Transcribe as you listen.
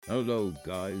Hello,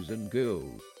 guys and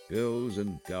girls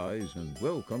and guys, and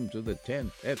welcome to the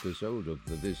 10th episode of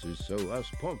the This Is So Us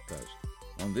podcast.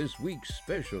 On this week's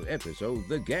special episode,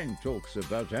 the gang talks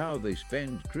about how they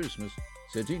spend Christmas,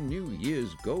 setting New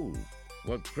Year's goals,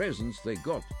 what presents they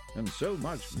got, and so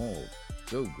much more.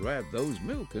 So grab those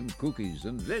milk and cookies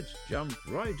and let's jump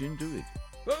right into it.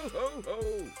 Ho, ho,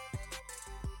 ho!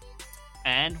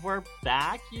 And we're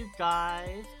back, you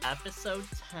guys. Episode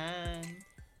 10.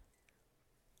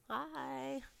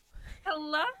 Hi.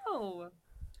 Hello.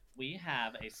 We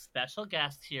have a special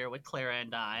guest here with Clara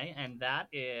and I, and that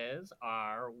is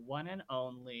our one and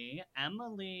only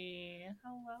Emily.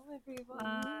 Hello,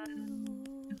 everyone.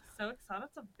 I'm so excited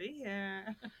to be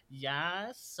here.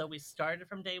 Yes, so we started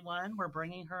from day one. We're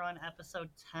bringing her on episode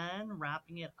 10,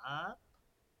 wrapping it up.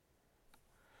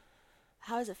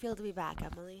 How does it feel to be back,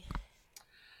 Emily?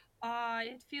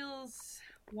 It feels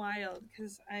wild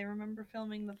because I remember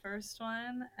filming the first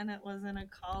one and it was in a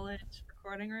college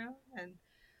recording room, and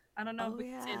I don't know Oh, if we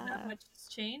can say that yeah. much has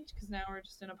changed because now we're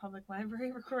just in a public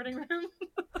library recording room.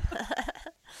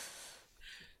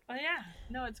 But yeah,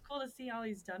 no, it's cool to see all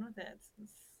he's done with it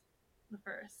since the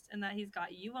first, and that he's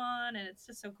got you on, and it's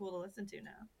just so cool to listen to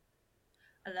now.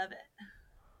 I love it.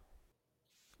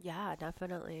 Yeah,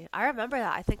 definitely. I remember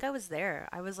that. I think I was there.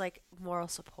 I was like moral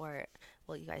support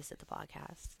while you guys did the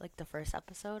podcast, like the first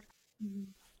episode.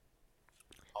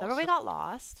 Remember we got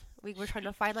lost? We were trying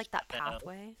to find like that shout out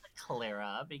pathway. to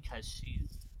Clara, because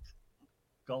she's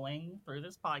going through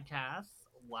this podcast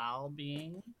while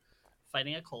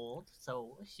fighting a cold.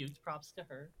 So huge props to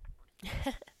her.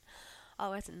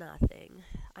 Oh, it's nothing.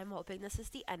 I'm hoping this is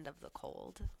the end of the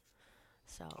cold.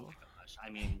 So, Oh my gosh. I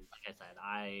mean, like I said,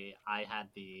 I had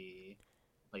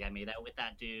I made out with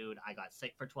that dude. I got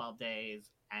sick for 12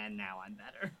 days, and now I'm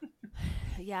better.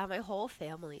 yeah, my whole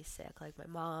family's sick. Like my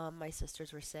mom, my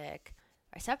sisters were sick.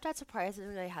 My stepdad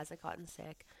surprisingly hasn't gotten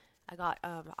sick. I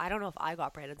don't know if I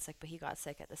got Brandon sick, but he got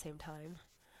sick at the same time.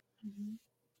 Mm-hmm.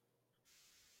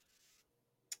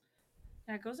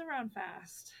 Yeah, it goes around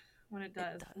fast when it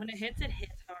does. When it hits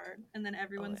hard, and then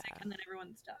everyone's sick, yeah. and then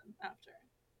everyone's done after.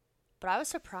 But I was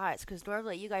surprised because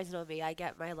normally, you guys know me, I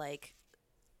get my like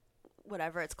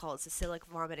whatever it's called, cyclic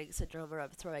vomiting syndrome, or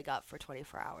I'm throwing up for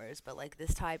 24 hours. But like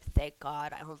this time, thank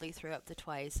God, I only threw up the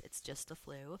twice. It's just the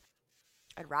flu.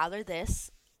 I'd rather this,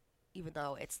 even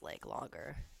though it's like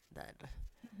longer than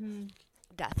Mm-hmm.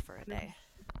 death for a day.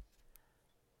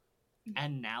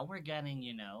 And now we're getting,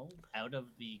 out of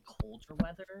the colder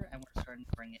weather, and we're starting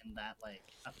to bring in that,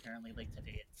 apparently,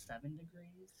 today it's 7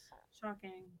 degrees.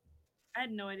 Shocking. I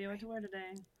had no idea what to wear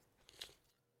today.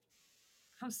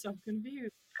 I'm so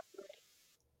confused.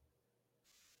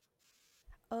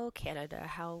 Oh, Canada,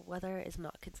 how weather is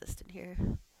not consistent here.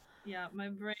 Yeah, my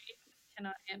brain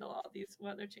cannot handle all these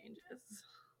weather changes.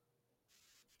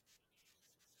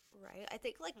 Right? I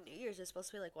think like New Year's is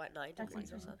supposed to be like what, 9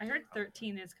 degrees or something? I heard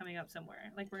 13 is coming up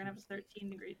somewhere. Like we're gonna have a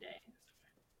 13-degree day.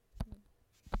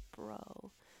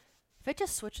 Bro. If it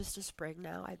just switches to spring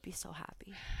now, I'd be so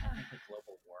happy. I think the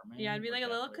global warming. Yeah, I'd be we're like a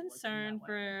little definitely looking concerned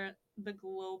that way. for the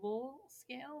global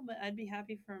scale, but I'd be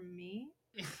happy for me.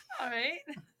 All right.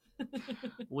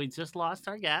 We just lost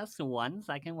our guest. 1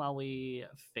 second while we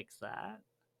fix that.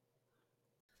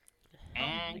 my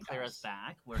And Clara's gosh.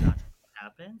 back. We're not sure what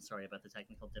happened. Sorry about the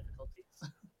technical difficulties.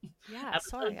 Yeah, Episode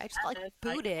sorry. I just got like 10,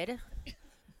 booted.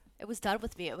 It was done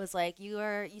with me. It was like you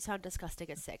sound disgusting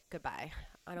and sick. Goodbye.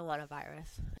 I don't want a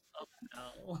virus. Oh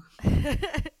no.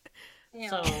 Damn.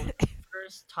 So,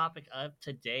 first topic of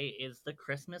today is the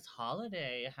Christmas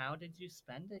holiday. How did you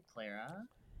spend it, Clara?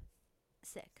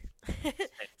 Sick.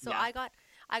 So Yeah.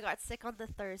 I got sick on the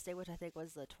Thursday, which I think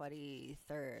was the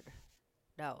 23rd.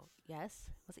 No, yes?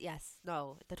 Was it yes?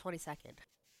 No, the 22nd.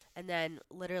 And then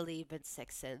literally been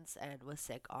sick since and was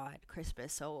sick on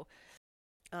Christmas. So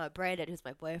Brandon, who's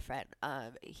my boyfriend,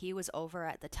 he was over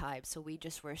at the time, so we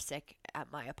just were sick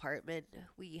at my apartment.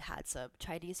 We had some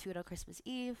Chinese food on Christmas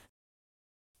Eve,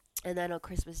 and then on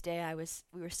Christmas Day,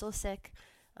 we were still sick.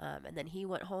 And then he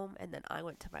went home, and then I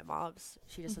went to my mom's.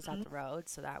 She just was up the road,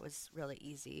 so that was really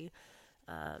easy.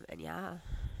 And yeah,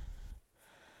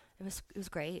 it was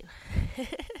great.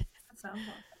 That sounds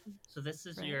awesome. So this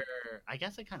is Right. I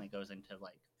guess it kind of goes into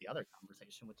the other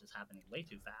conversation, which is happening way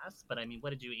too fast. But I mean, what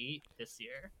did you eat this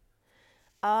year?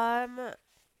 What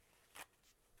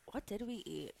did we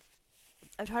eat?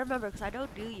 I'm trying to remember because I know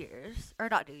New Year's or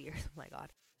not New Year's. Oh my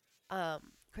God.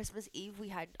 Christmas Eve we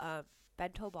had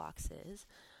bento boxes.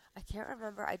 I can't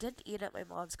remember. I didn't eat at my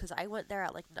mom's because I went there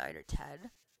at like 9 or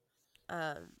 10.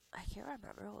 I can't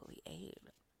remember what we ate.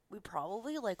 We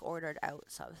probably like ordered out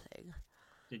something.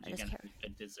 Did I you just get can't. any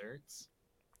good desserts?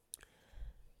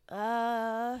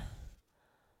 Uh,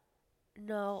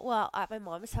 no. Well, at my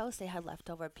mom's house, they had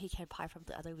leftover pecan pie from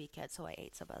the other weekend, so I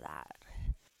ate some of that.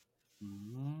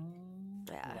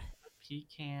 Yeah. Like the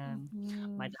pecan.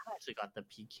 My Mhm. dad actually got the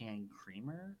pecan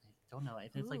creamer. I don't know.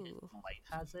 It's like Ooh. Light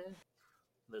has it.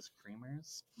 Those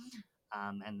creamers.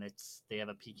 And they have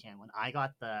a pecan one. I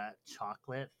got the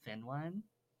chocolate thin one.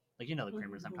 Like you know the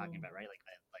creamers I'm talking Ooh. about, right? Like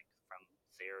from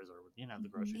Sears or the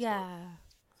grocery Mhm. store Yeah.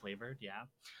 flavored. Yeah.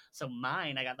 So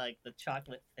mine, I got like the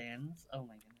chocolate thins. Oh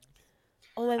my goodness.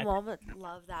 Oh, my I mom would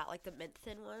love that, like the mint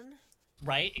thin one.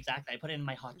 Right, exactly. I put it in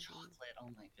my hot Hmm. chocolate.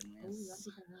 Oh my Oh, goodness. that'd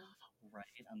be good. Right,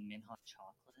 a mint hot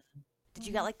chocolate. Did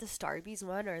you get like the Starbucks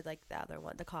one or like the other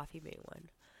one, the coffee mate one?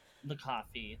 The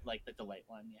coffee, like the delight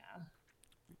one, yeah.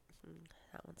 Mm,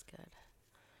 that one's good.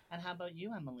 And how about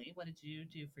you, Emily? What did you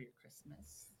do for your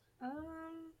Christmas?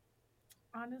 Um,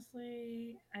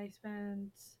 Honestly, I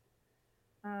spent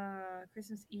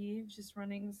Christmas Eve just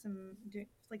running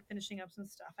like finishing up some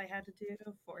stuff I had to do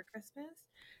for Christmas,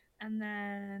 and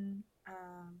then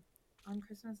on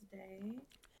Christmas Day,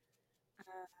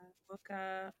 woke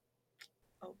up,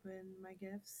 opened my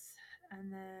gifts,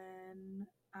 and then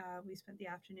we spent the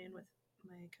afternoon with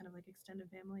my kind of like extended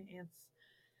family, aunts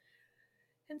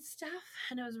and stuff.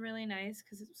 And it was really nice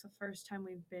because it was the first time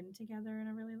we've been together in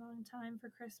a really long time for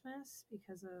Christmas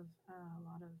because of a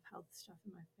lot of health stuff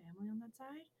in my family on that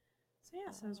side. So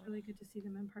yeah, so it was Oh. really good to see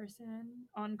them in person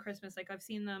on Christmas. Like I've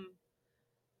seen them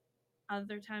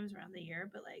other times around the year,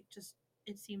 but like just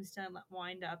it seems to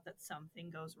wind up that something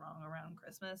goes wrong around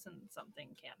Christmas and something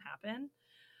can't happen.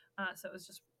 So it was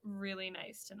just really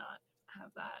nice to not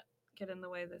have that get in the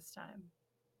way this time.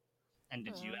 And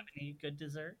did you Oh. have any good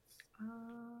desserts?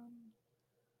 Um,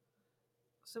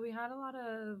 so we had a lot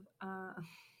of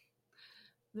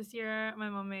this year. My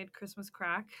mom made Christmas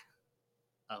crack.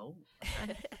 Oh,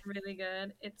 And it's really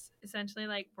good. It's essentially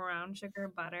like brown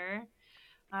sugar butter,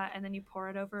 and then you pour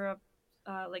it over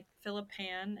like fill a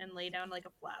pan and lay down like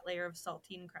a flat layer of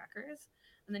saltine crackers,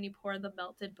 and then you pour the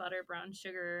melted butter, brown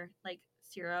sugar, like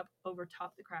syrup over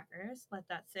top the crackers. Let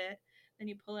that sit. Then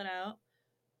you pull it out,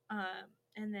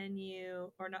 and then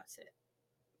or not sit,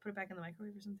 put it back in the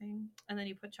microwave or something, and then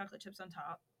you put chocolate chips on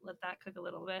top. Let that cook a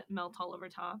little bit, melt all over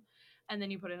top, and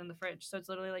then you put it in the fridge. So it's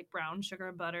literally like brown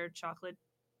sugar, butter, chocolate,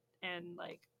 and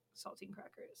like saltine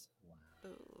crackers. wow.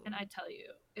 Ooh. And I tell you,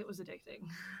 it was addicting.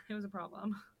 It was a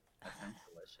problem. That sounds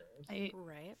delicious. I ate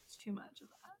Right. too much of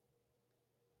that.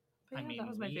 But I yeah, mean, that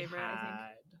was my we favorite, I think.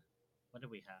 had, what did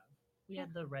we have? We Yeah.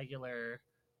 had the regular,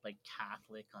 like,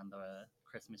 Catholic on the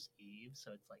Christmas Eve,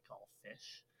 so it's like all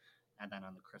fish. And then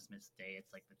on the Christmas Day,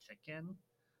 it's like the chicken.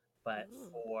 But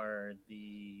Ooh. for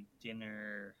the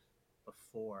dinner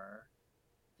before,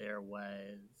 there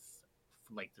was,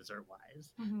 like, dessert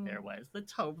wise, there Mhm. was the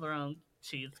Toblerone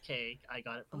cheesecake. I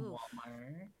got it from Oof.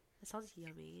 Walmart. That sounds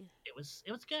yummy. It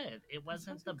was good. It That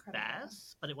sounds wasn't the incredible.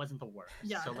 best, but it wasn't the worst.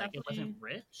 Yeah, So like it wasn't definitely.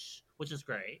 rich, which is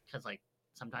great because like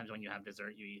sometimes when you have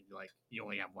dessert, you eat like you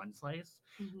only have one slice.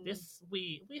 Mhm. This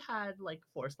we had like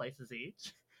four slices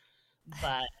each,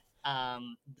 but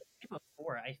the day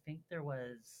before I think there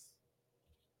was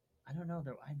I don't know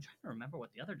there I'm trying to remember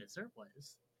what the other dessert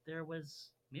was. There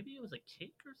was maybe it was a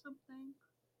cake or something.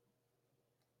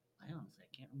 I honestly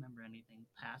I can't remember anything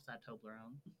past that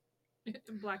Toblerone.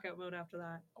 Blackout mode after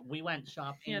that. We went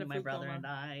He had shopping, a my food brother coma. and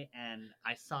and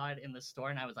I saw it in the store,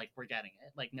 and I was like, "We're getting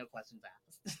it!" Like no questions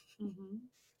asked. Mhm.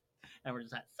 And we're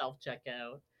just at self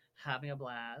checkout, having a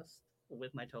blast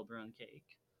with my Toblerone cake.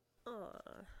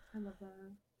 Aw. I love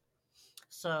that.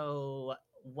 So,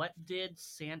 what did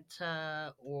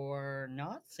Santa or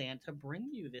not Santa bring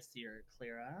you this year,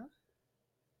 Clara?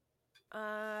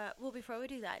 Well, before we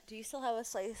do that, do you still have a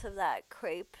slice of that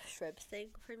crepe shrimp thing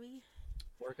for me?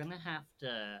 We're gonna have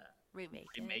to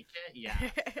Remake remake it, yeah.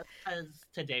 it. Because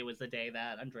today was the day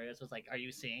that Andreas was like, "Are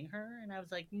you seeing her?" And I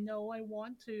was like, "No, I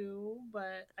want to,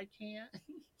 but I can't."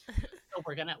 So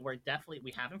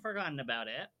we haven't forgotten about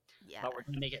it, Yeah. but we're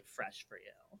gonna make it fresh for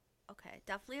you. Okay.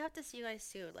 Definitely have to see you guys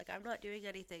soon. Like, I'm not doing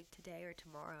anything today or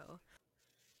tomorrow.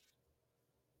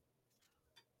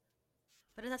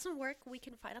 But if that doesn't work, we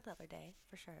can find another day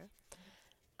for sure.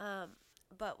 Um,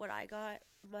 but what I got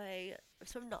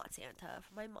from Not Santa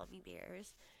from my mommy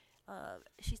bears.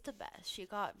 She's the best. She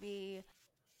got me.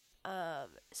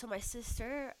 So my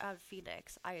sister,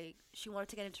 Phoenix, she wanted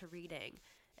to get into reading,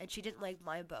 and she didn't like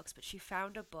my books, but she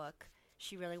found a book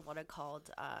she really wanted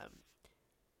called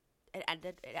It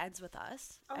Ends With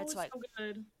Us, Oh, and it's so I so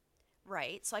good.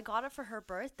 right, so I got it for her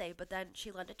birthday, but then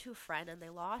she lent it to a friend and they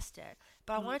lost it.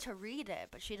 But I Mm. wanted to read it,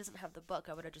 but she doesn't have the book.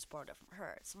 I would have just borrowed it from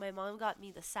her. So my mom got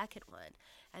me the second one,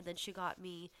 and then she got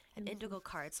me an Indigo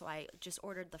card, so I just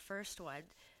ordered the first one.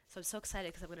 So I'm so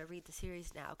excited because I'm going to read the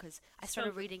series now because I So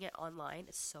started good. reading it online.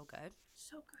 It's so good.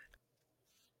 So good.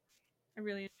 I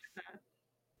really enjoyed that.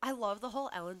 I love the whole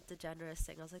Ellen DeGeneres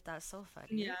thing. I was like, that's so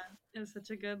funny. Yeah, it was such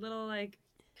a good little like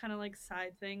kind of like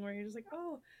side thing where you're just like,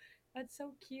 oh, that's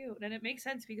so cute, and it makes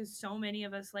sense because so many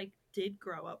of us like did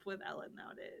grow up with Ellen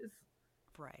nowadays.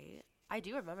 Right. I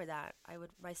do remember that.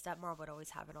 My stepmom would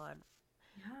always have it on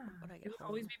Yeah, when I it get would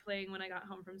always home. be playing when I got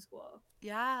home from school.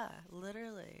 Yeah,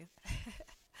 literally.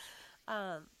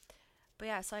 um, but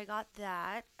yeah, so I got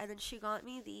that, and then she got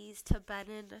me these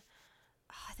Tibetan,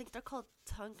 I think they're called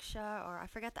Tunksha, or I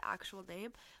forget the actual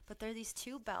name, but they're these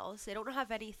two bells. They don't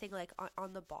have anything like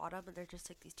on the bottom, and they're just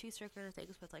like these two circular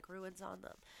things with like ruins on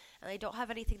them. And they don't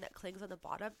have anything that clings on the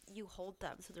bottom. You hold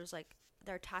them, so there's like,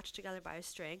 they're attached together by a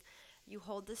string. You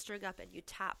hold the string up and you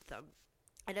tap them,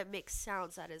 and it makes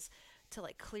sounds that is to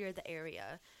like clear the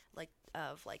area like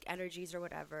of like energies or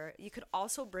whatever. You could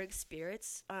also bring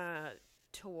spirits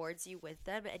towards you with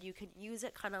them, and you can use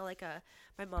it kind of like a,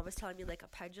 my mom was telling me, like a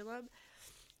pendulum,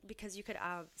 because you could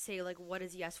say like what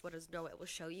is yes, what is no, it will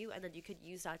show you, and then you could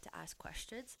use that to ask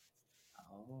questions.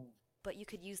 Oh. But you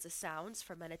could use the sounds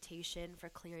for meditation, for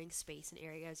clearing space and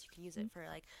areas. You can use it for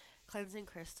like cleansing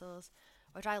crystals,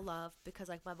 which I love because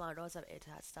like my mom knows I'm into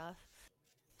that stuff.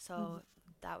 Mhm. So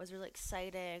that was really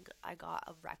exciting. I got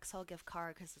a Rexall gift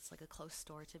card because it's like a close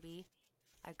store to me.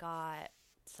 I got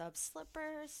some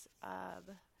slippers.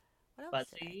 What else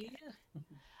did I Fuzzy. get?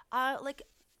 Like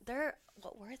they're,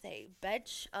 what were they?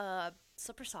 Bench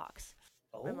slipper socks.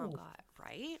 My mom Oh. got,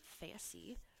 right,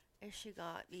 fancy, and she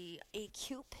got me a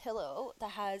cute pillow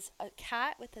that has a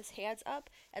cat with his hands up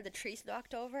and the tree's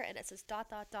knocked over, and it says dot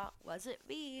dot dot wasn't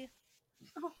me,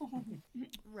 Oh,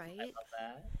 I right? love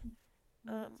that.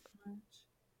 not Um, so much.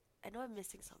 I know I'm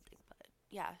missing something, but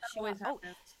yeah, That she got. always Oh,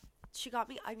 happens. she got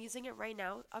me. I'm using it right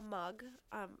now. A mug.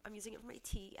 I'm using it for my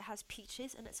tea. It has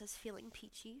peaches and it says feeling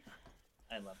peachy.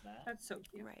 I love that. That's so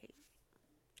cute. Right.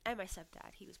 And my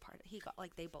stepdad, he was part of. He got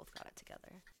like they both got it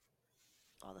together.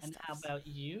 All the And how stuffs. about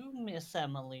you, Miss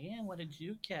Emily? And what did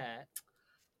you get?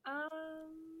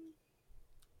 Um,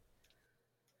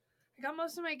 I got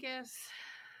most of my gifts.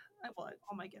 Well,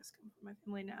 all my gifts come from my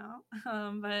family now.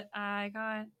 But I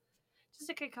got just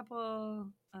like a couple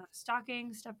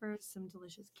stocking stuffers, some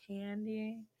delicious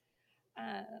candy.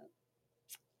 Uh,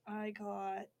 I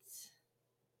got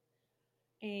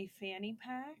a fanny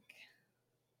pack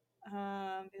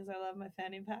because I love my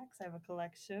fanny packs. I have a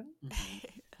collection.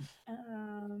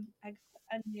 I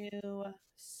got a new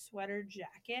sweater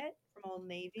jacket from Old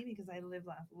Navy because I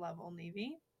love Old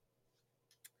Navy.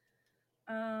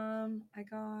 I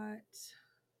got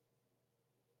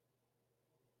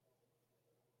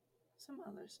some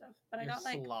other stuff, but I Your got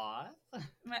like sloth.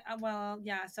 well,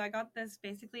 yeah. So I got this.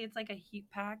 Basically, it's like a heat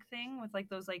pack thing with like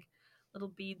those like little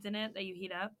beads in it that you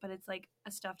heat up, but it's like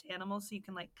a stuffed animal, so you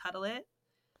can like cuddle it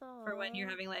for when you're Aww.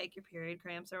 having like your period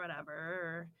cramps or whatever,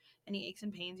 or any aches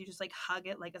and pains. You just like hug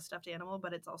it like a stuffed animal,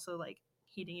 but it's also like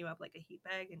heating you up like a heat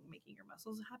bag and making your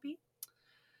muscles happy.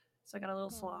 So I got a little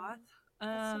Aw. sloth.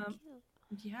 That's so Um, cute.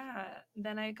 yeah.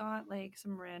 Then I got like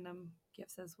some random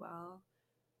gifts as well.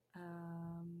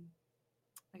 Um,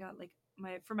 I got like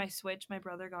my Switch, my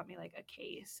brother got me like a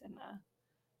case and a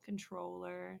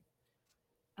controller.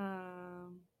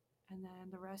 Um, and then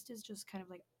the rest is just kind of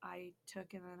like I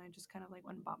took and then I just kind of like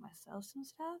went and bought myself some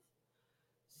stuff.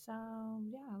 So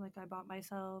yeah, like I bought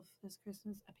myself this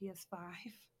Christmas a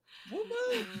PS5.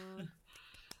 Woo-woo! Ooh,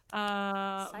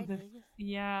 um, exciting.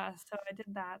 yeah, so I did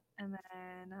that, and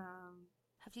then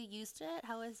Have you used it?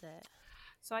 How is it?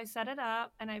 so I set it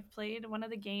up and I played one of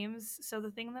the games. So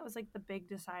the thing that was like the big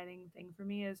deciding thing for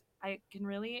me is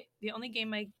the only game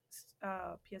my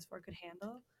PS4 could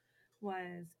handle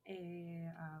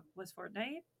was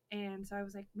Fortnite, and so I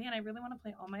was like, man, I really want to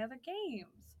play all my other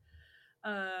games,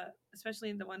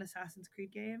 especially the one Assassin's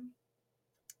Creed game.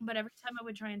 But every time I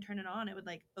would try and turn it on, it would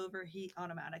like overheat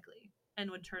automatically and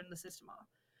would turn the system off.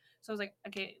 So I was like,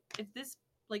 okay, if this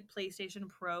like PlayStation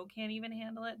Pro can't even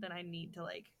handle it, then I need to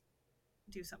like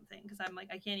do something because I'm like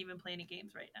I can't even play any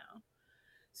games right now.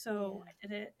 So Yeah. I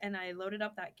did it and I loaded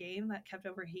up that game that kept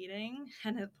overheating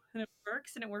and it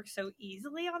works and it works so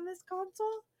easily on this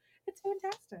console. It's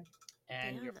fantastic.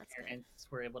 And your Damn, that's good. parents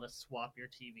were able to swap your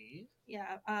TV.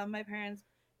 Yeah, my parents.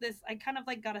 This I kind of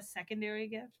like got a secondary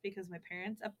gift because my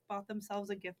parents bought themselves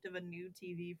a gift of a new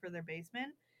TV for their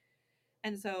basement,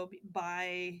 and so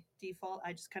by default,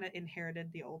 I just kind of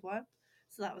inherited the old one.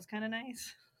 So that was kind of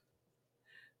nice.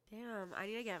 Damn, I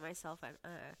need to get myself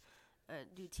a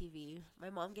new TV. My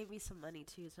mom gave me some money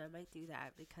too, so I might do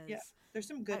that Yeah, because there's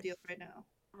some good I, deals right now.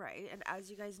 Right, and as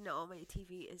you guys know, my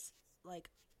TV is like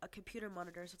a computer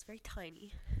monitor, so it's very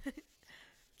tiny.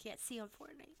 Can't see on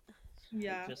Fortnite.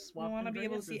 Yeah, Just we swap want to be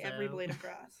able to see Andreas's every out. blade of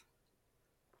grass.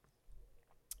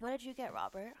 What did you get,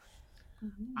 Robert?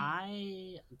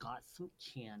 I got some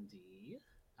candy.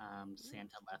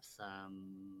 Santa left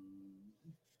some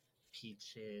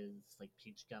peaches, like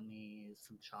peach gummies,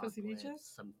 some Fuzzy chocolates,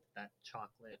 peaches? some that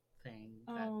chocolate thing,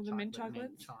 that Oh, the mint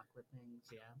chocolates? chocolate things,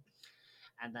 yeah.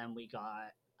 And then we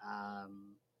got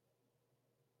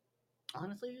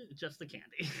honestly just the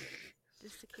candy.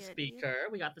 Just the The candy. speaker.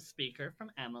 We got the speaker from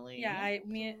Emily. Yeah,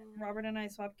 Robert and I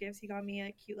swapped gifts. He got me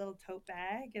a cute little tote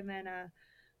bag and then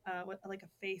like a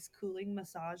face cooling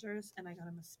massagers, and I got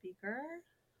him a speaker.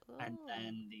 And Oh.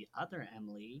 then the other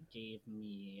Emily gave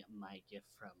me my gift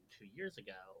from 2 years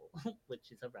ago,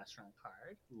 which is a restaurant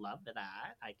card. Love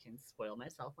that. I can spoil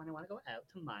myself when I want to go out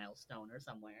to Milestone or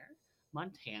somewhere.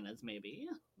 Montana's maybe.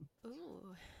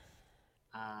 Ooh.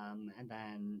 And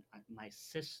then my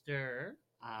sister,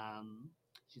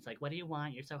 she's like, "What do you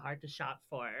want? You're so hard to shop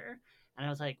for." And I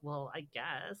was like, "Well, I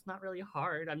guess not really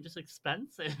hard. I'm just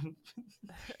expensive."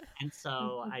 And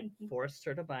so I forced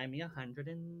her to buy me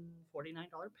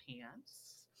 $149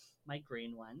 pants, my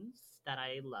green ones that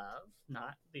I love,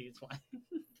 not these ones.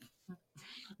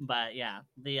 But yeah,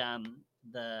 the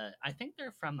I think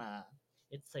they're from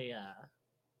it's a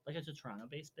like it's a Toronto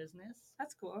based business.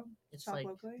 That's cool. It's Shop like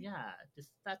locally. yeah, just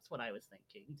that's what I was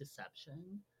thinking,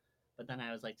 deception. But then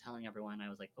I was like telling everyone, I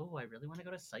was like, oh, I really want to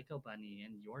go to Psycho Bunny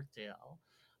in Yorkdale,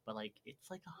 but like it's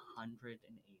like $180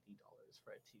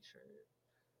 for a T-shirt.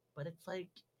 But it's like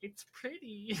it's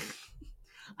pretty.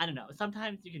 I don't know.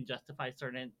 Sometimes you can justify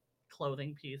certain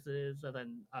clothing pieces, and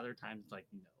then other times like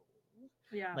no.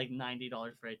 Yeah. Like $90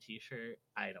 for a T-shirt,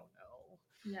 I don't know.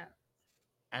 Yeah.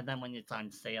 And then when it's on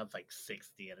sale, it's like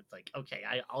 60, and it's like okay,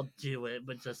 I'll do it,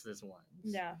 but just this once.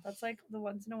 Yeah, that's like the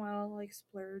once in a while like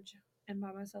splurge and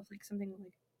buy myself like something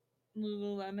like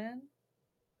Lululemon.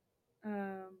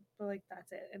 But like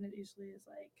that's it, and it usually is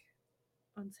like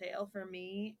on sale for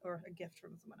me or a gift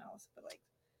from someone else. But like,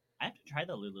 I have to try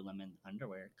the Lululemon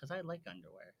underwear because I like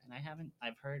underwear, and I haven't.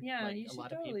 I've heard yeah, like you a should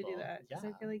lot of totally people. do that Yeah, because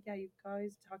I feel like you've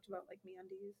always talked about like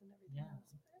MeUndies and everything Yeah.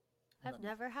 else. I I've love-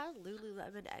 never had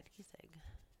Lululemon anything.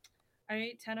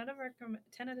 I 10 out of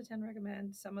 10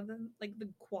 recommend. Some of them, like the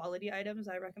quality items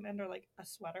I recommend are like a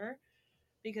sweater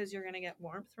because you're gonna get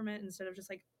warmth from it instead of just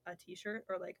like a t-shirt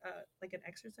or like an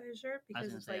exercise shirt because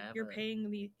gonna it's say, like I have you're a- paying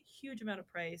the huge amount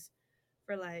of price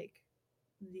for like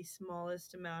the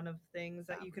smallest amount of things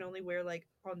that you can Fabric. only wear like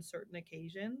on certain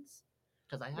occasions.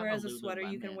 because I have Whereas a a sweater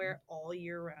you can Lululemon. wear all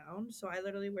year round. So I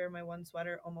literally wear my one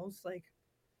sweater almost like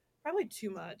probably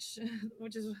too much,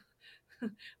 which is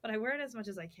but I wear it as much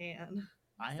as I can.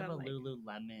 I have So a I'm like,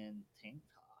 Lululemon tank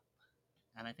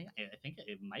top, and I think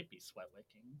it might be sweat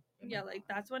wicking. It yeah, might like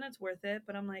not. that's when it's worth it.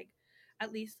 But I'm like,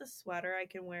 at least the sweater I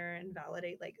can wear and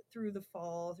validate like through the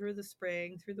fall, through the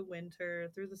spring, through the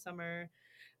winter, through the summer,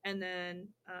 and then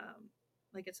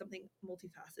like it's something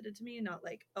multifaceted to me, not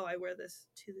like oh I wear this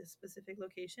to this specific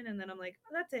location and then I'm like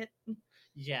oh, that's it.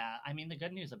 Yeah, I mean the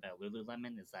good news about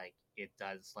Lululemon is like it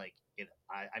does like it.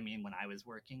 I mean when I was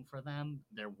working for them,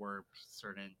 there were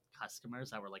certain customers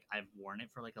that were like, I've worn it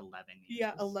for like 11 years.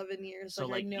 Yeah, 11 years. So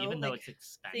like I know, even though like, it's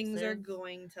expensive, things are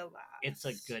going to last. it's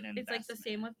a good investment. It's like the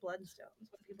same with Bloodstones.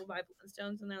 When people buy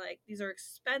Bloodstones and they're like, these are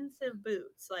expensive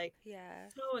boots, like Yeah.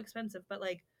 so expensive, but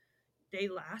like they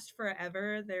last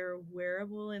forever. They're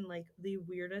wearable in like the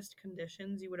weirdest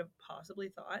conditions you would have possibly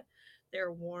thought.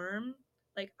 They're warm.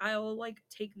 Like I'll like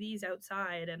take these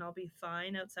outside and I'll be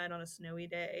fine outside on a snowy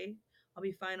day. I'll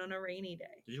be fine on a rainy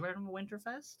day. Did you wear them at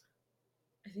Winterfest?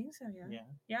 I think so, yeah. Yeah.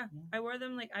 Yeah. Yeah. I wear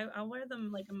them like I'll wear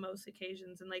them like on most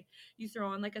occasions and like you throw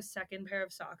on like a second pair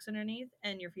of socks underneath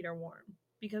and your feet are warm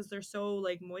because they're so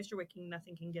like moisture wicking,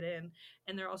 nothing can get in.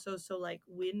 And they're also so like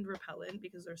wind repellent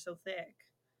because they're so thick.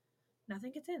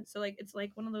 Nothing gets in. So like it's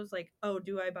like one of those like, oh,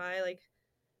 do I buy like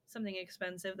something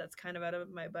expensive that's kind of out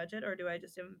of my budget or do I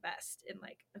just invest in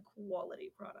like a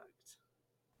quality product?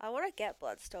 I want to get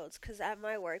bloodstones because at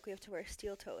my work we have to wear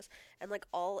steel toes, and like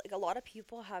a lot of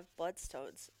people have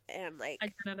bloodstones, and like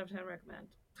I 10 out of 10 recommend.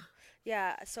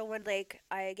 yeah. So when like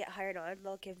I get hired on,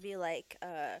 they'll give me like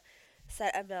a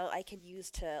set amount I can use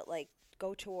to like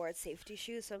go towards safety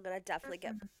shoes. So I'm gonna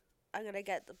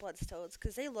get the bloodstones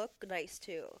because they look nice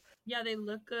too. Yeah, they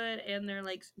look good and they're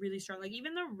like really strong. Like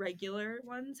even the regular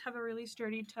ones have a really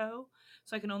sturdy toe.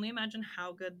 So I can only imagine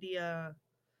how good the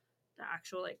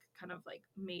actual like kind of like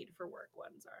made for work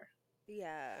ones are.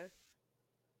 Yeah,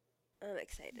 I'm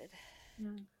excited.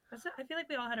 Yeah. I feel like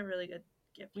we all had a really good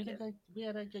gift. We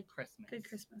had a gift. good Christmas. Good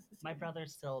Christmas this My year. brother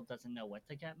still doesn't know what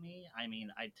to get me. I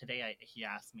mean, he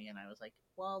asked me, and I was like,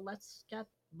 "Well, let's get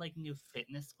like new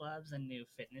fitness gloves and new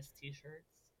fitness T-shirts."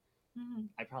 Mhm.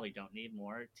 I probably don't need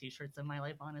more T-shirts in my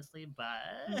life, honestly, but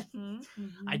Mhm,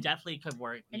 mhm. I definitely could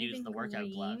use Anything the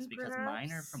workout gloves green, because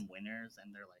mine are perhaps? from Winners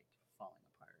and they're like falling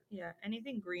apart. Yeah,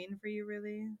 anything green for you,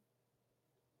 really?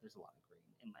 There's a lot of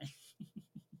green in my.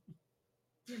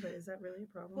 Yeah, but is that really a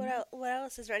problem? What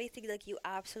else is there? Anything like you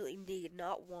absolutely need,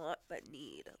 not want but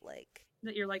need? Like,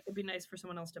 That you're like, it'd be nice for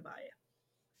someone else to buy it.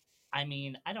 I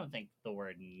mean, I don't think the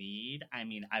word need. I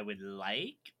mean, I would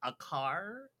like a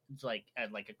car, like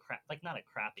not a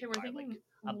crappy Okay, we're car, thinking like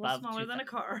a little above smaller than a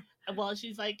car. Well,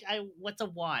 she's like, what's a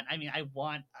want? I mean, I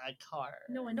want a car.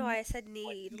 No, no, I said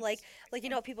need. Like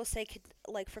people say,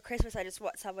 like for Christmas, I just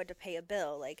want someone to pay a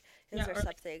bill. Like, is Yeah, there or,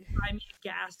 like, something? buy me a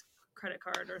gas credit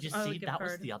card or You a see, gift that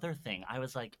was card. the other thing. I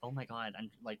was like, oh my god, and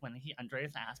like when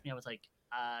Andreas asked me, I was like,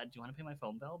 do you want to pay my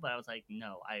phone bill? But I was like,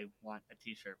 no, I want a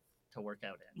T-shirt to work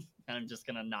out in, and I'm just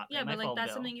gonna not pay Yeah, my but like phone that's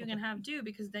bill. something you can have too,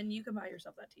 because then you can buy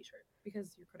yourself that T-shirt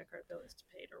because your credit card bill is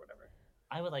paid or whatever.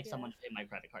 I would like Yeah. someone to pay my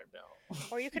credit card bill.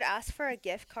 Or you could ask for a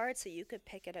gift card so you could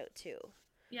pick it out too.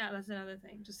 Yeah, that's another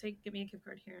thing. Just say, give me a gift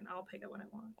card here, and I'll pick it when I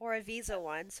want. Or a Visa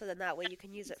one, so then that way you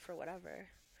can use it for whatever.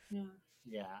 Yeah.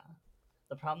 Yeah.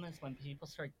 The problem is when people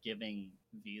start giving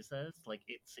visas, like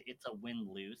it's a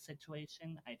win-lose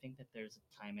situation. I think that there's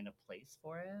a time and a place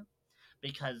for it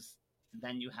because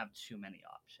then you have too many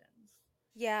options.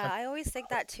 Yeah, 'Cause I always think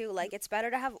that too. Like, it's better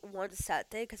to have one set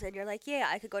thing because then you're like, yeah,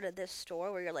 I could go to this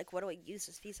store where you're like, what do I use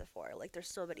this Visa for? Like, there's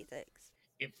so many things.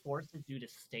 it forces you to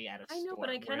stay at a store. I know, but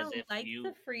I kind of whereas if like you,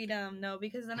 the freedom, no,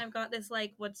 because then I've got this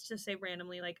like, let's just say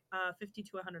randomly like $50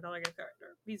 to $100 gift card or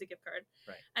Visa gift card,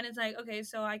 Right. and it's like, okay,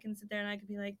 so I can sit there and I can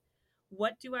be like,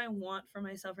 what do I want for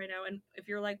myself right now? And if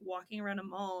you're like walking around a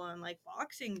mall on like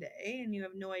Boxing Day and you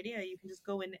have no idea, you can just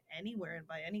go in anywhere and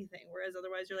buy anything. Whereas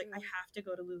otherwise, you're like, I True. have to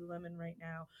go to Lululemon right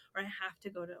now, or I have to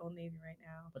go to Old Navy right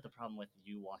now. But the problem with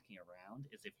you walking around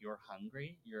is if you're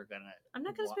hungry, you're gonna. I'm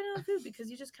not gonna spend it on food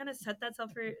because you just kind of set that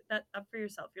up for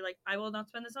yourself. You're like, I will not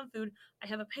spend this on food. I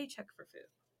have a paycheck for food.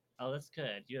 Oh, that's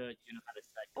good. You know how to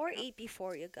set. Or eat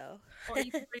before you go. Or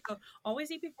eat before you go. Always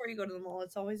eat before you go to the mall.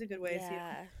 It's always a good way to see if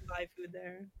Yeah. you can buy food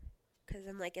there. Because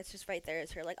then, like, it's just right there.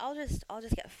 So you're like, I'll just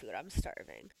get food. I'm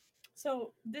starving.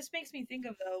 So this makes me think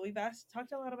of though. We've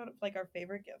talked a lot about like our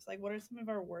favorite gifts. Like, what are some of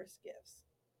our worst gifts?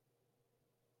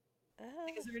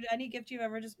 Like, is there any gift you've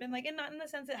ever just been like, and not in the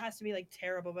sense it has to be like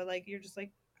terrible, but like you're just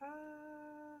like,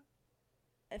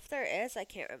 If there is, I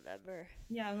can't remember.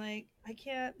 yeah, I'm like, I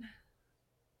can't.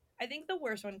 I think the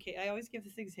worst one, Kate, I always give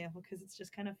this example because it's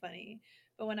just kind of funny.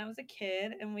 But when I was a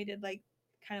kid and we did like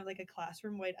kind of like a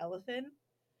classroom white elephant,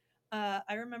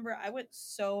 I remember I went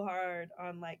so hard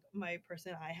on like my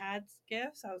person I had's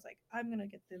gifts. I was like, I'm gonna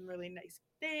get them really nice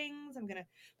things. I'm gonna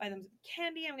buy them some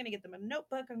candy. I'm gonna get them a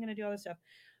notebook. I'm gonna do all this stuff.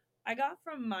 I got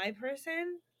from my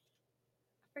person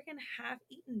a freaking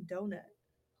half-eaten donut.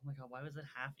 Oh my god, why was it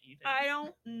half eaten? I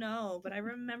don't know, but I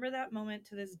remember that moment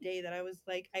to this day that I was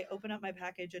like, I opened up my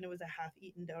package and it was a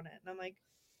half-eaten donut, and I'm like,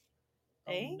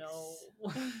 thanks. Oh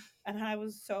no. And I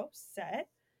was so upset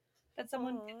that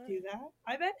someone Aw. could do that.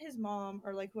 I bet his mom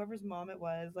or like whoever's mom it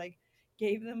was like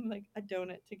gave them like a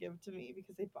donut to give to me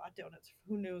because they bought donuts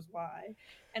who knows why,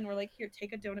 and we're like, here,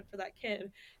 take a donut for that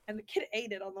kid, and the kid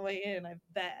ate it on the way in, I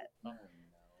bet. Oh no.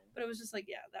 But it was just like,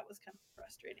 yeah, that was kind of a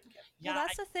frustrating gift. Yeah, Well,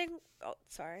 that's the thing. Oh,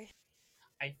 sorry.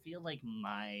 I feel like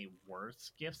my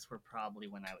worst gifts were probably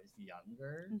when I was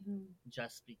younger,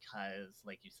 just because,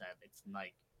 like you said, it's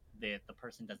like the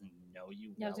person doesn't know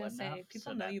you Yeah, I was well gonna enough. say,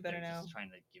 people so know that you better they're now. just trying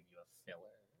to give you a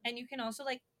filler. And you can also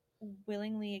like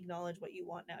willingly acknowledge what you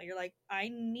want now. You're like, I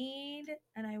need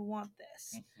and I want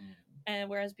this. Mhm. And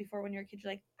whereas before when you're a kid,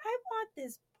 you're like, I want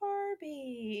this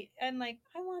Barbie. And like,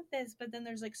 I want this. But then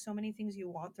there's like so many things you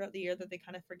want throughout the year that they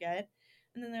kind of forget.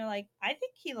 And then they're like, I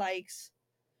think he likes,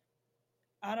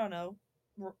 I don't know,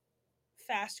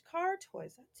 fast car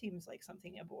toys. That seems like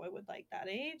something a boy would like that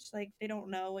age. Like, they don't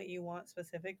know what you want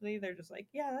specifically. They're just like,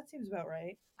 yeah, that seems about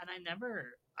right. And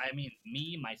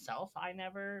myself, I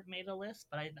never made a list,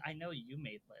 but I know you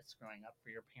made lists growing up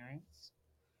for your parents.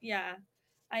 Yeah.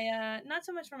 I not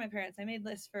so much for my parents. I made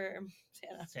lists for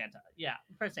Santa. Yeah,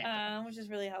 for Santa. Which is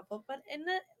really helpful. But in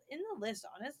the list,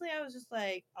 honestly, I was just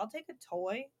like, I'll take a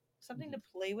toy, something to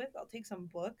play with. I'll take some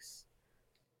books.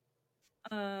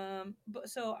 But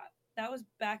so that was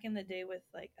back in the day with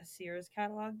like a Sears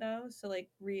catalog though. So like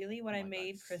really what I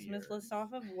made Christmas lists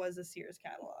off of was a Sears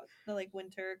catalog. The like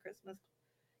winter Christmas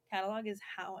catalog is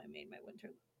how I made my winter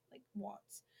like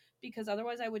wants. because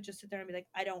otherwise I would just sit there and be like,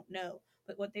 I don't know.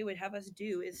 But what they would have us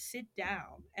do is sit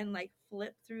down and like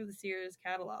flip through the Sears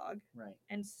catalog Right.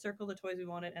 and circle the toys we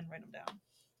wanted and write them down.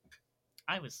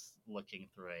 I was looking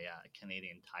through a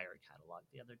Canadian Tire catalog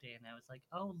the other day, and I was like,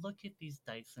 "Oh, look at these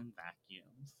Dyson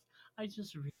vacuums! I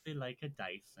just really like a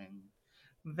Dyson.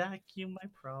 Vacuum my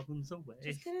problems away."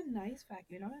 Just get a nice vacuum.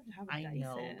 You don't have to have a I Dyson.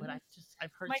 know, but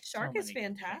I've heard My so Shark is many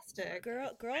good things. fantastic.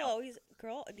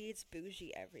 Girl needs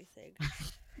bougie everything.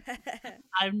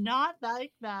 I'm not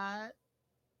like that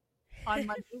on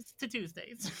Mondays to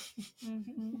Tuesdays.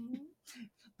 Mhm.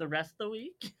 The rest of the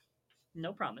week,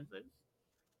 no promises.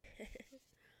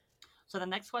 So the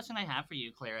next question I have for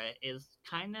you, Clara, is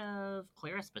kind of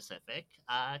Clara specific,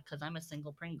 because I'm a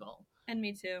single Pringle. And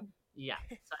me too. Yeah.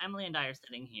 So Emily and I are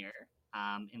sitting here,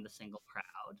 in the single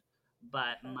crowd.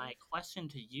 But my question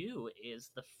to you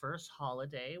is the first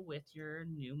holiday with your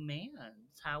new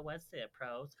mans. How was it?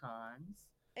 Pros, cons?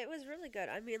 It was really good.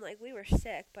 I mean, like, we were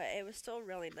sick, but it was still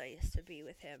really nice to be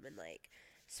with him and, like,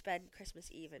 spend Christmas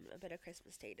Eve and a bit of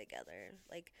Christmas Day together.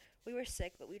 Like, we were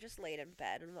sick, but we just laid in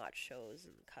bed and watched shows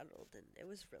and cuddled, and it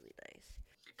was really nice.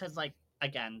 Because, like,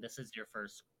 again, this is your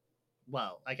first.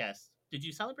 Well, I guess. Did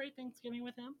you celebrate Thanksgiving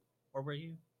with him, or were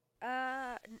you?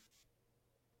 Uh,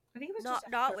 I think it was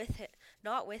not with him.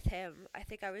 Not with him. I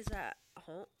think I was at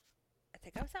home.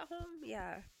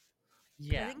 Yeah.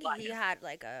 Yeah. I think he had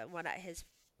like a one at his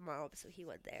mom, so he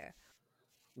went there.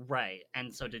 Right.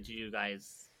 And so, did you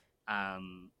guys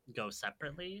go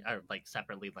separately, or like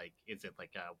separately? Like, is it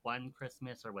like a one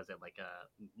Christmas, or was it like a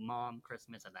mom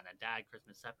Christmas and then a dad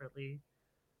Christmas separately?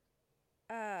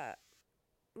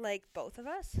 Like both of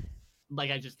us.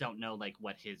 Like, I just don't know like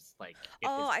what his like. If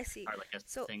Oh, his I see. Are like a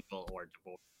So single or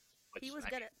divorce. Which,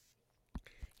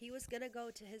 he was gonna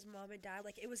go to his mom and dad.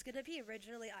 Like it was gonna be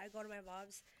originally I go to my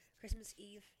mom's Christmas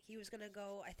Eve. He was gonna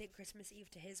go I think Christmas Eve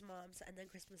to his mom's and then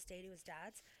Christmas Day to his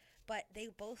dad's. But they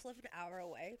both live an hour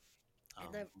away.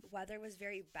 And the weather was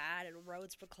very bad and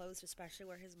roads were closed, especially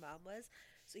where his mom was.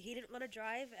 So he didn't want to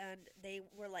drive and they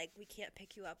were like, we can't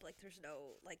pick you up, like there's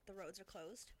no like the roads are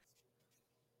closed.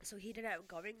 So he didn't end up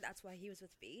going, that's why he was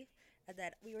with me. And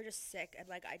then we were just sick and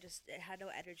like I had no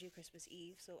energy Christmas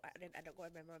Eve, so I didn't end up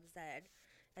going to my mom's then.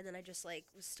 And then I just like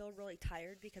was still really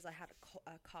tired because I had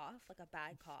a cough, like a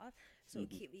bad cough, so it would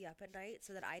keep me up at night.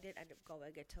 So that I didn't end up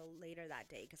going until later that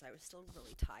day because I was still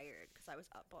really tired because I was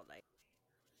up all night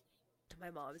to my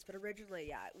mom's. But originally,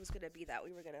 yeah, it was gonna be that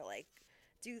we were gonna like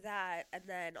do that, and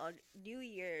then on New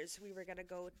Year's we were gonna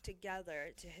go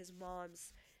together to his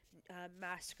mom's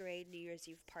masquerade New Year's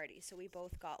Eve party. So we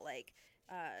both got like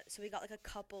so we got like a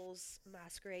couple's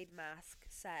masquerade mask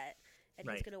set, and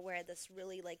he's gonna wear this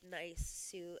really like nice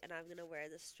suit, and I'm gonna wear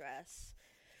this dress,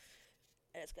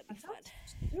 and it's gonna be fun.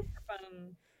 Super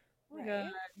fun. Oh my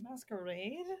god,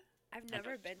 masquerade! I've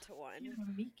never been to one. I'm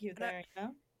gonna meet you there, you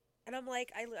know? And I'm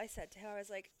like, I said to him, I was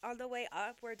like, on the way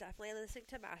up, we're definitely listening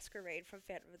to Masquerade from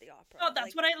Phantom of the Opera. Oh,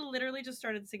 that's like, what I literally just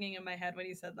started singing in my head when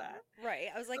he said that. Right.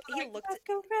 I was like, he looked at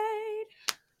Masquerade.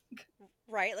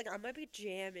 Right, like I might be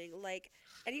jamming, like,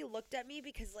 and he looked at me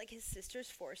because like his sisters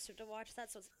forced him to watch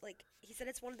that, so it's like he said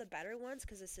it's one of the better ones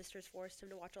because his sisters forced him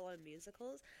to watch a lot of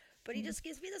musicals, but he just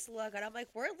gives me this look, and I'm like,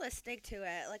 we're listening to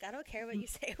it, like I don't care what you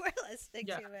say, we're listening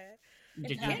to it.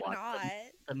 Did you watch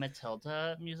the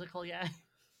Matilda musical yet?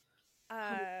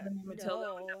 Matilda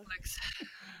No. on Netflix.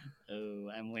 Oh,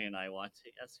 Emily and I watched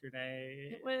it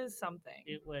yesterday. It was something.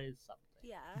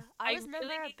 Yeah, I was never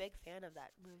really- a big fan of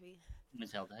that movie.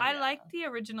 Matilda. I liked the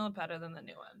original better than the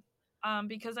new one.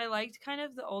 Because I liked kind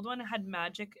of the old one. It had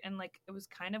magic and like it was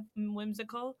kind of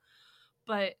whimsical,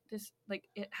 but this like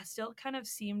it still kind of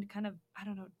seemed kind of, I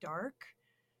don't know, dark,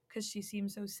 because she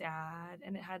seemed so sad,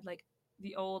 and it had like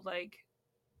the old like,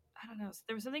 I don't know,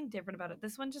 there was something different about it.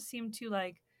 This one just seemed too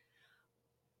like,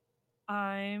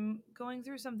 I'm going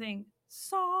through something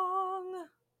song,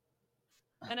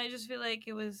 and I just feel like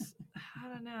it was, I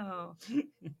don't know.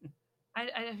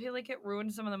 I feel like it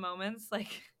ruined some of the moments, like,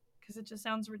 because it just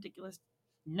sounds ridiculous.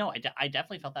 No, I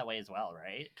definitely felt that way as well,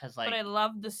 right? Because like, but I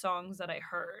loved the songs that I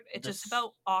heard. It just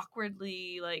felt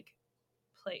awkwardly like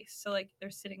placed. So like they're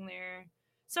sitting there.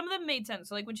 Some of them made sense.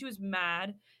 So like when she was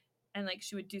mad, and like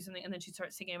she would do something, and then she'd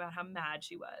start singing about how mad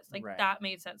she was. Like that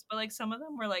made sense. But like some of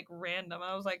them were like random.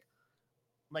 I was like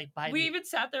we even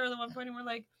sat there at one point and we're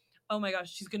like, oh my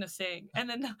gosh, she's gonna sing. And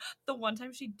then the one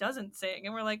time she doesn't sing,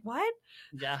 and we're like, what?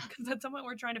 Yeah. Because at some point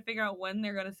we're trying to figure out when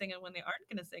they're gonna sing and when they aren't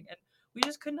gonna sing, and we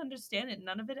just couldn't understand it.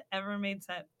 None of it ever made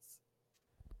sense.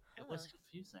 It was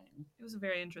confusing. It was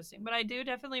very interesting, but I do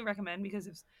definitely recommend, because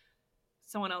if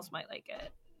someone else might like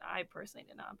it. I personally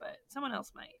did not, but someone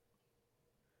else might.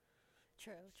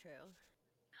 True.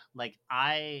 Like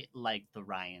I like the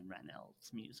Ryan Reynolds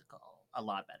musical a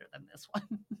lot better than this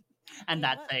one. And Wait,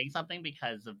 that's what? saying something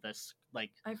because of this,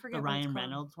 like I the forget what it's Ryan called.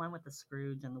 Reynolds one with the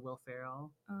Scrooge and the Will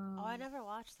Ferrell. Oh, I never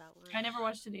watched that one. I never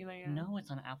watched it either. Yeah. No,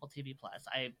 it's on Apple TV Plus.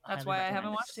 I That's highly why I recommend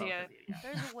haven't to watched it both yet. of you, yeah.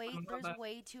 There's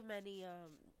way too many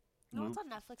no, it's on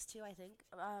Netflix too, I think.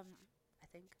 I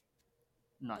think.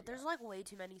 Not But there's like way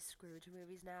too many Scrooge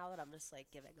movies now that I'm just like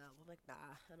giving up. I'm like, nah,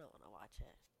 I don't want to watch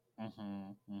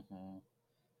it.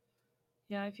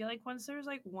 Yeah, I feel like once there's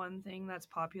like one thing that's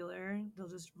popular, they'll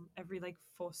just every like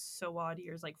so odd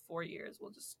years, like 4 years,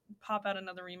 we'll just pop out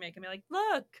another remake and be like,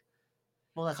 look,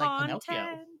 Well, that's like content.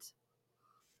 Pinocchio.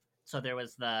 So there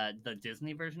was the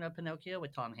Disney version of Pinocchio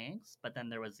with Tom Hanks, but then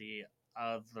there was the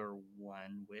other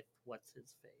one with what's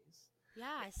his face?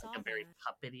 Yeah, I saw Like a very that.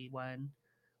 puppety one.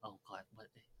 Oh god, what?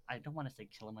 I don't want to say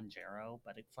Kilimanjaro,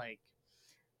 but it's like,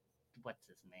 what's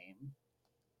his name?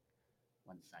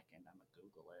 1 second, I'm gonna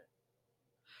Google it.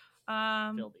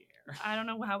 Fill the air. I don't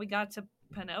know how we got to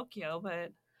Pinocchio, but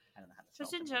I don't know how to spell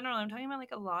just in Pinocchio. general, I'm talking about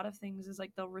like a lot of things is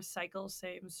like they'll recycle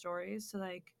same stories. So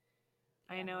like,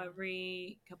 I know Yeah.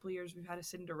 every couple of years we've had a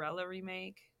Cinderella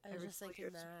remake. I was Every just couple of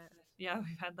thinking years- that. Yeah,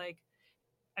 we've had like,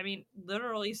 I mean,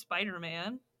 literally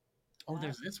Spider-Man. Oh, Yeah.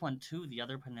 there's this one too. The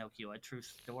other Pinocchio, A True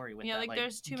Story with Yeah, that, like,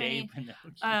 there's too gay many,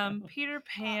 Pinocchio. Peter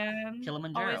Pan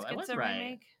Kilimanjaro, always I gets was a right.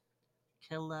 remake.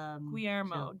 Guillermo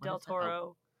Guillermo del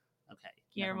Toro. Okay,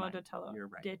 Guillermo never del mind. Toro. You're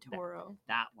right. Del Toro.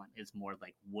 That one is more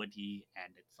like woody,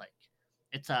 and it's like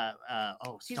it's a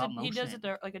stop motion. He does it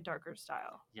like a darker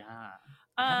style. Yeah,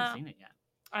 I haven't seen it yet.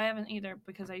 I haven't either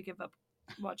because I give up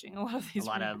watching a lot of these. A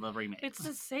lot of remakes. It's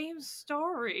the same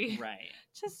story, right.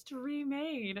 just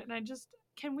remade, and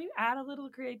can we add a little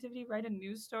creativity, write a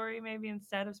new story maybe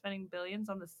instead of spending billions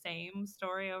on the same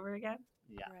story over again?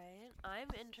 Yeah. Right? I'm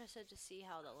interested to see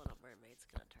how The Little Mermaid's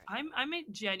gonna turn out. I'm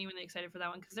genuinely excited for that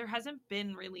one because there hasn't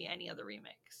been really any other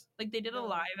remakes. Like they did a No.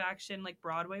 live action like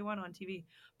Broadway one on TV,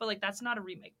 but like that's not a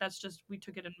remake. That's just we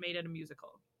took it and made it a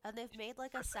musical. And they've made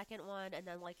like a second one and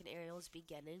then like an Ariel's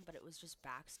Beginning, but it was just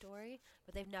backstory.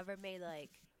 But they've never made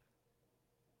like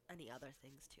any other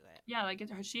things to it. Yeah, like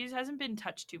she hasn't been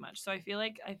touched too much. So I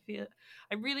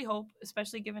really hope,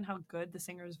 especially given how good the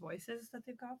singer's voice is that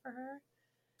they've got for her.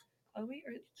 Chloe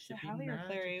or Should be Hallie or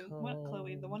Clary? What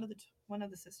Chloe? The magical. one of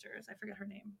the sisters. I forget her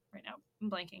name right now. I'm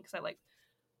blanking because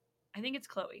I think it's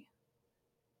Chloe.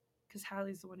 Because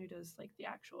Hallie's the one who does like the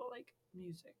actual like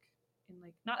music in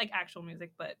like not like actual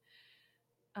music, but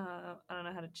I don't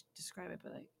know how to describe it,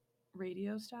 but like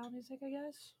radio style music, I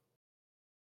guess.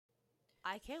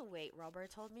 I can't wait.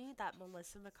 Robert told me that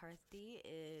Melissa McCarthy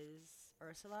is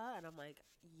Ursula, and I'm like,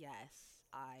 yes,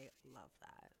 I love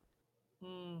that.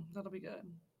 That'll be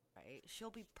good. Right? She'll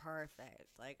be perfect.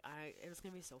 Like it's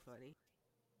gonna be so funny.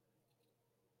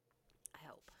 I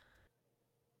hope.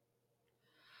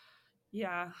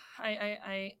 Yeah,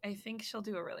 I think she'll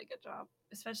do a really good job,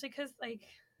 especially because like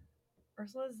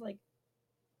Ursula's like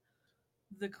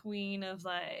the queen of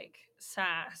like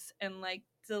sass and like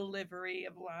delivery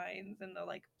of lines in the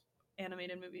like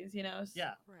animated movies, you know.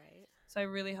 Yeah. Right. So I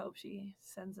really hope she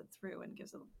sends it through and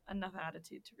gives it enough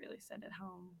attitude to really send it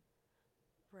home.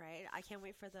 Right. I can't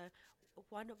wait for the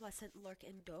one mustn't lurk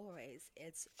in doorways.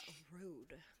 It's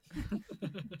rude.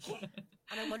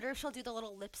 And I wonder if she'll do the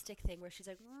little lipstick thing where she's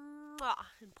like, "Mwah,"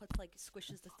 and puts like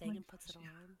squishes the thing my and puts it gosh, yeah.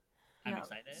 on. I'm Yeah,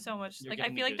 excited. so much. You're Like I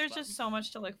giving me feel like there's just goosebumps. so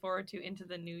much to look forward to into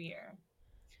the new year.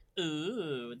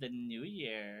 Ooh, the new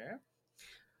year.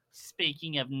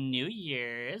 Speaking of New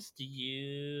Year's, do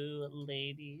you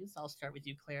ladies, I'll start with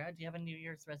you, Clara, do you have a New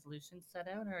Year's resolution set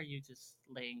out, or are you just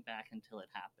laying back until it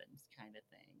happens kind of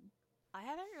thing? I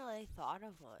haven't really thought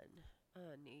of one.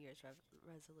 New Year's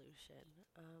resolution.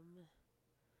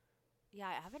 Yeah,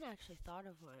 I haven't actually thought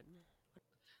of one.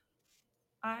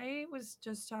 I was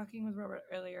just talking with Robert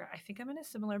earlier. I think I'm in a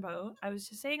similar boat. I was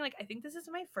just saying, like, I think this is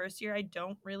my first year. I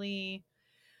don't really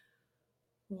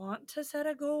want to set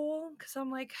a goal because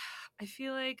I'm like, I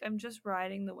feel like I'm just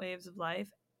riding the waves of life,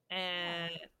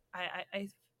 and I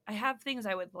have things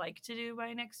I would like to do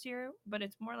by next year, but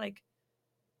it's more like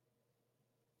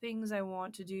things I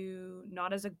want to do,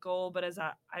 not as a goal, but as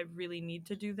I really need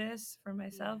to do this for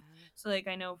myself. Yeah. So like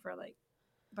I know for like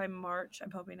by March,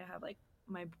 I'm hoping to have like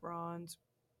my bronze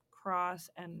cross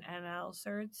and NL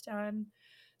certs done.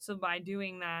 So by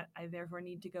doing that, I therefore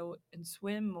need to go and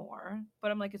swim more.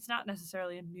 But I'm like, it's not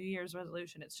necessarily a New Year's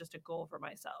resolution. It's just a goal for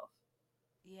myself.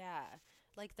 Yeah.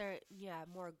 Like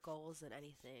more goals than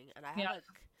anything. And I have Yeah. like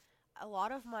a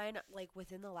lot of mine like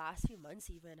within the last few months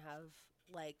even have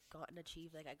like gotten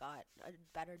achieved. Like I got a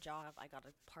better job, I got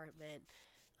an apartment,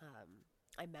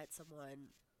 I met someone,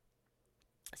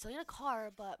 So I need a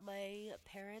car, but my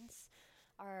parents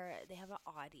they have an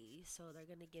Audi, so they're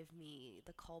gonna give me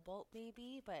the Cobalt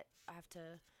maybe, but I have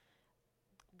to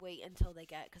wait until they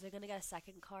get because they're gonna get a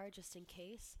second car just in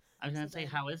case. I was So gonna say, then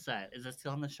how is that? Is it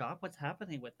still in the shop? What's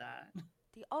happening with that?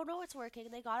 the oh no, it's working.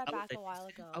 They got it Oh, back they a while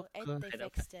fixed it. Oh, ago. good. They Okay.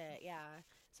 fixed it, yeah.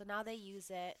 So now they use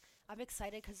it. I'm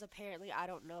excited because apparently I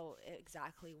don't know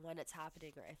exactly when it's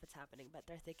happening or if it's happening, but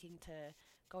they're thinking to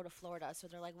go to Florida. So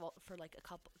they're like, well, for like a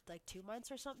couple, like 2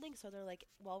 months or something. So they're like,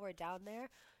 while we're down there,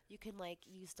 you can like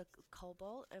use the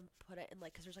Cobalt and put it in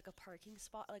like, because there's like a parking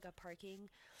spot, like a parking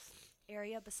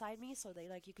area beside me. So they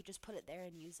like, you could just put it there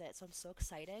and use it. So I'm so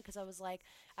excited because I was like,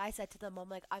 I said to them, I'm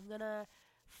like, I'm gonna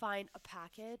find a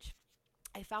package.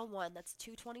 I found one that's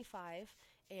 225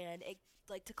 and it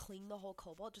like to clean the whole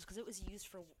Cobalt just because it was used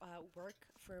for work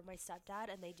for my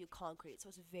stepdad and they do concrete, so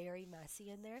it's very messy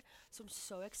in there. So I'm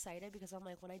so excited because I'm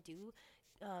like, when I do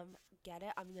get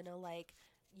it, I'm gonna like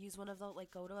use one of the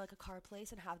like go to like a car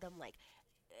place and have them like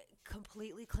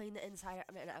completely clean the inside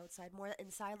and outside, more the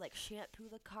inside, like shampoo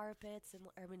the carpets and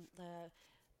I mean the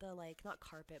like not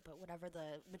carpet but whatever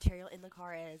the material in the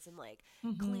car is, and like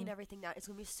Mm-hmm. clean everything down. It's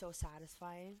gonna be so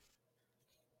satisfying.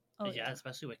 Oh yeah,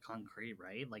 especially with concrete,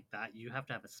 right? Like that, you have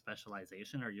to have a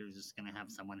specialization, or you're just gonna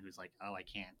have someone who's like, "Oh, I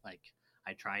can't." Like,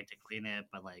 I tried to clean it,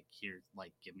 but like, here,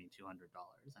 like, give me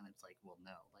 $200, and it's like, well,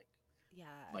 no, Yeah.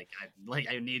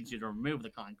 I need you to remove the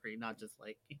concrete, not just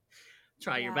like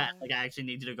try your best. Yeah. Like, I actually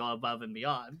need you to go above and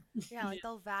beyond. Yeah, like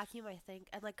they'll vacuum, I think.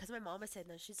 And like, cause my mom was saying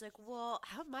that, she's like, "Well,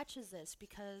 how much is this?"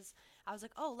 Because I was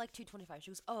like, "Oh, like 225."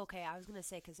 She goes, "Oh, okay." I was gonna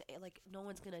say, cause like no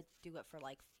one's gonna do it for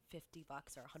like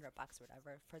 $50 or $100 or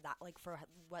whatever for that, like for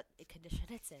what condition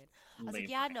it's in. I was like, Labor.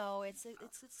 "Yeah, no, it's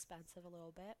expensive a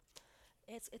little bit.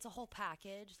 It's a whole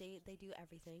package. They do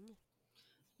everything."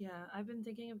 Yeah, I've been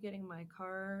thinking of getting my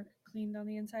car cleaned on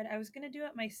the inside. I was gonna do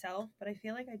it myself, but I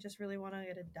feel like I just really want to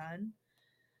get it done.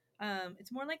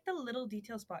 It's more like the little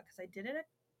detail spot because I did it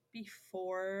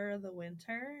before the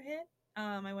winter hit.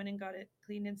 I went and got it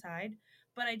cleaned inside,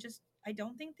 but I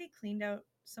don't think they cleaned out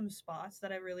some spots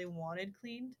that I really wanted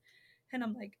cleaned, and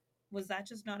I'm like, was that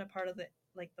just not a part of the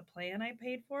plan I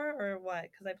paid for or what?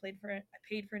 Because I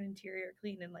paid for an interior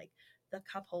clean and like the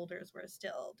cup holders were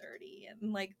still dirty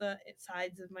and like the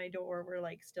sides of my door were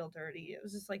like still dirty. It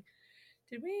was just like,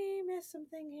 did we miss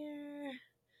something here?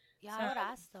 Yeah, So I would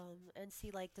ask them and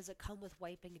see like, does it come with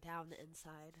wiping down the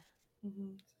inside?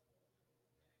 mhm.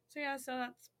 So yeah, so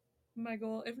that's my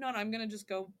goal. If not, I'm gonna just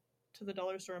go to the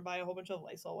dollar store and buy a whole bunch of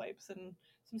Lysol wipes and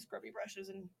some scrubby brushes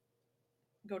and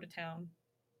go to town.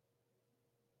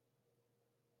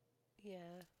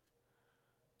 Yeah.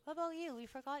 What about you? We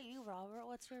forgot you, Robert.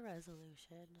 What's your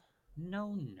resolution?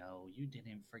 No, no, you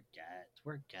didn't forget.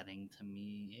 We're getting to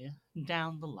me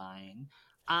down the line.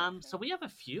 So we have a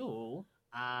few.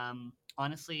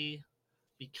 Honestly,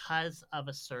 because of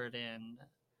a certain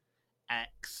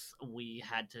X, we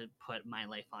had to put my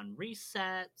life on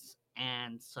resets,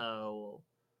 and so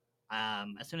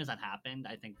as soon as that happened,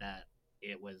 I think that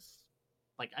it was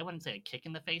like, I wouldn't say a kick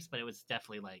in the face, but it was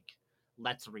definitely like,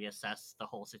 let's reassess the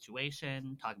whole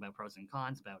situation, talk about pros and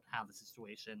cons about how the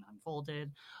situation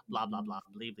unfolded, blah blah Mhm. blah,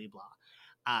 blah blah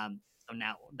blah. So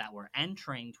now that we're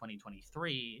entering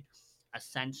 2023,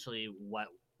 essentially what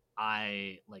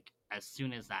I like, as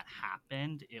soon as that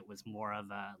happened, it was more of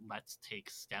a let's take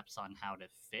steps on how to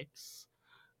fix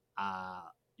uh,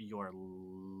 your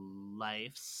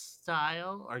lifestyle,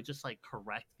 or just like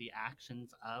correct the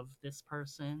actions of this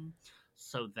person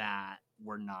so that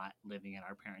we're not living in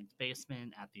our parents'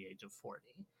 basement at the age of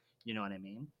 40. You know what I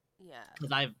mean? Yeah.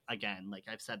 Because again, like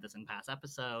I've said this in past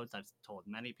episodes, I've told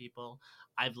many people,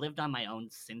 I've lived on my own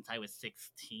since I was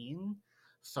 16.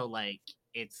 So, like,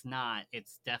 it's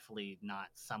definitely not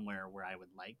somewhere where I would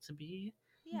like to be.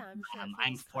 Yeah, I'm sure it I'm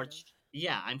feels kind of. fortunate.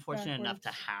 Yeah, I'm fortunate enough to Backwards.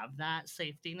 have that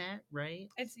safety net, right?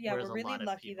 It's yeah, Whereas we're a really lot of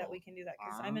lucky that we people can do that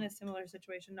because I'm in aren't. a similar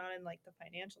situation, not in like the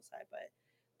financial side, but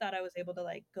that I was able to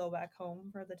like go back home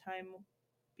for the time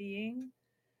being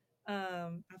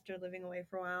after living away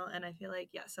for a while. And I feel like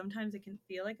yeah, sometimes it can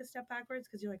feel like a step backwards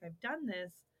because you're like, I've done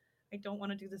this, I don't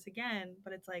want to do this again,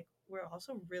 but it's like we're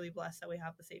also really blessed that we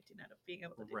have the safety net of being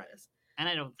able to do Right. this. And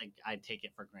I don't think I take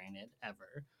it for granted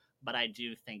ever. But I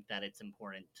do think that it's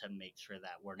important to make sure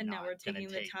that we're And now not we're going to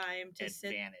taking the take time to sit,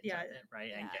 advantage yeah, of it,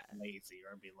 right? And get Yeah, lazy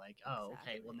or be like, oh,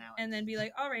 okay, well, exactly. now and then be it's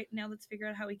like, all right, now let's figure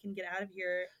out how we can get out of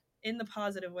here in the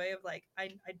positive way of like I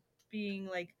being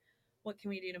like, what can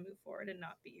we do to move forward and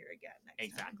not be here again next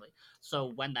time. exactly.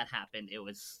 So when that happened, it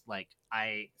was like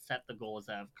I set the goals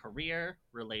of career,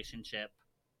 relationship,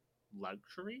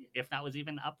 luxury, if that was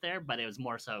even up there, but it was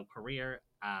more so career,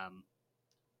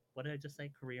 what did I just say?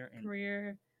 Career and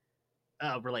career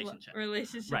relationship.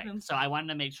 relationship Right. and So I wanted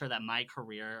to make sure that my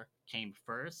career came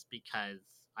first because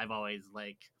I've always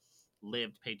like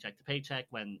lived paycheck to paycheck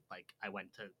when like I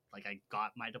went to like I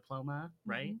got my diploma,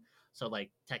 right? Mhm. So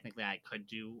like technically I could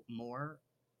do more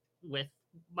with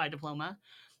my diploma.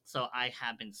 So I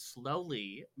have been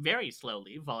slowly, very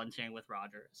slowly volunteering with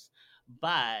Rogers.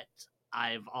 But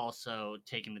I've also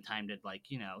taken the time to like,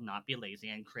 not be lazy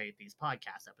and create these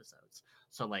podcast episodes.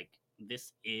 So like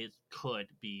this is could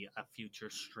be a future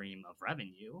stream of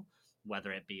revenue,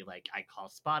 whether it be like I call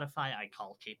Spotify, I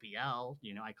call KPL,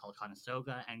 I call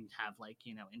Conestoga and have like,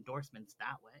 endorsements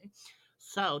that way.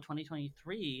 So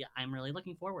 2023, I'm really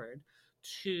looking forward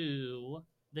to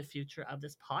the future of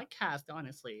this podcast,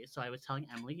 honestly. So I was telling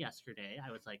Emily yesterday,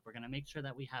 I was like, we're going to make sure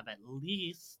that we have at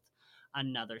least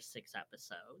another 6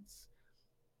 episodes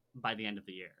by the end of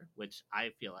the year, which I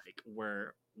feel like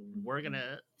we're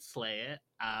gonna slay it.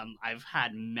 I've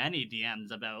had many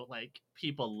DMs about like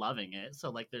people loving it,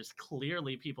 so like there's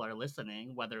clearly people are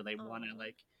listening, whether they want to Aw.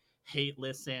 like hate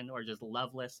listen or just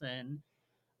love listen.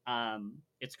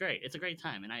 It's great. It's a great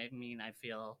time, and I mean, I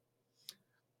feel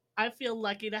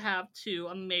lucky to have two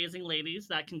amazing ladies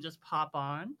that can just pop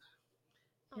on.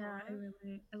 Yeah,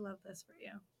 Aw. I love this for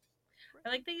you. I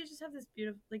like that you just have this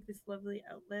beautiful, like this lovely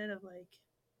outlet of like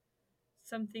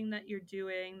something that you're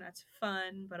doing that's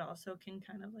fun, but also can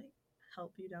kind of like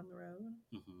help you down the road.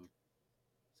 Hmm.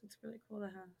 So it's really cool to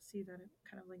see that it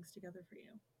kind of links together for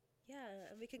you. Yeah,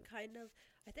 and we can kind of.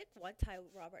 I think one time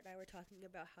Robert and I were talking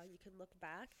about how you can look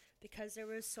back because there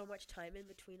was so much time in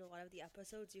between a lot of the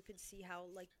episodes. You can see how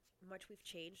like much we've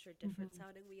changed or different Mhm.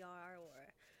 sounding we are, or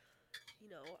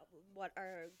what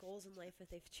our goals in life if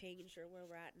they've changed or where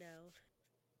we're at now.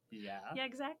 Yeah. Yeah,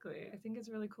 exactly. I think it's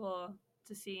really cool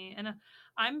to see. And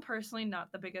I'm personally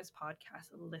not the biggest podcast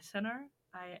listener.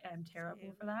 I am terrible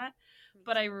Same. for that. Me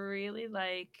But I too. really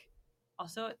like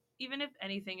also even if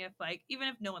anything if like even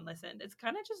if no one listened, it's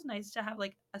kind of just nice to have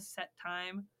like a set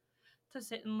time to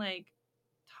sit and like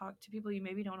talk to people you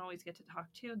maybe don't always get to talk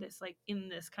to this like in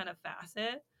this kind of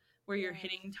facet where you're Yeah.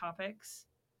 hitting topics.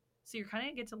 So you kind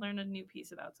of get to learn a new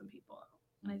piece about some people.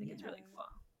 And I think it's really Yeah. cool.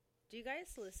 Do you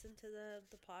guys listen to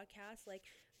the podcast like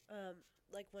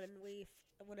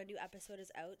when a new episode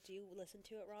is out? Do you listen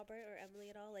to it, Robert or Emily,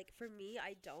 at all? Like for me,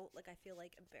 I don't. Like I feel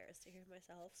like embarrassed to hear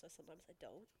myself, so sometimes I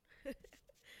don't.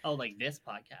 Oh, like this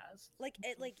podcast. Like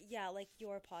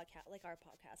your podcast, like our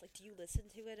podcast. Like, do you listen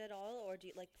to it at all, or do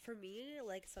you like? For me,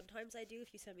 like sometimes I do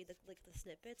if you send me the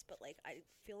snippets, but like I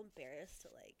feel embarrassed to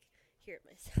like hear it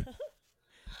myself.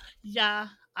 Yeah,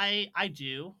 I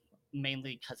do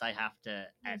mainly because I have to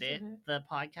Yes, edit it. the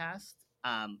podcast.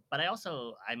 But I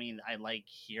also, I mean, I like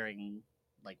hearing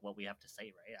like what we have to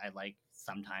say, right? I like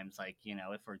sometimes like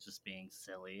if we're just being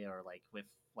silly or like if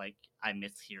like I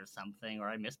mishear something or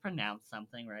I mispronounce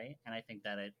something, right? And I think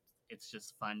that it's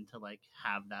just fun to like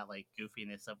have that like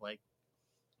goofiness of like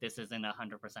this isn't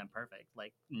 100% perfect.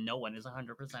 Like no one is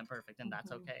 100% perfect, and that's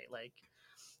Mhm. okay. Like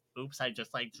oops, I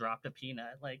just like dropped a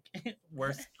peanut. Like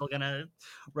we're still gonna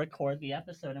record the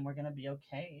episode and we're gonna be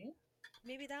okay.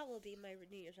 Maybe that will be my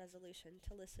New Year's resolution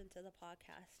to listen to the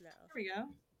podcast now. There we go.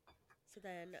 So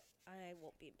then I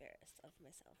won't be embarrassed of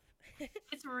myself.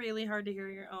 It's really hard to hear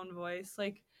your own voice.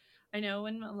 Like, I know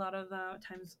when a lot of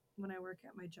times when I work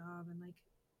at my job, and like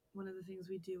one of the things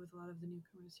we do with a lot of the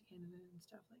newcomers to Canada and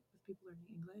stuff, like with people learning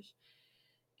English,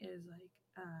 is like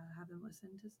have them listen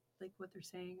to like what they're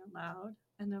saying out loud,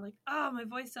 and they're like, "Oh, my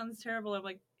voice sounds terrible." I'm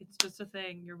like, "It's just a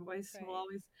thing. Your voice will Right.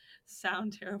 always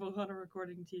sound terrible on a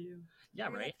recording to you." Yeah,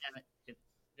 Or you're right. like, And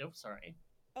oh, sorry.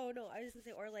 oh no, I was gonna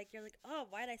say, or like you're like, oh,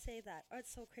 why did I say that? Oh,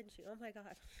 it's so cringy. Oh my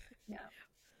god. Yeah.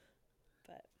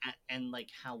 But And like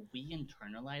how we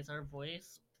internalize our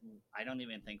voice, I don't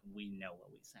even think we know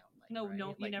what we sound like. No, right? no,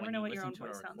 you Like never when know you what your listen own to a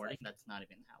voice sounds recording, like. that's not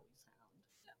even how we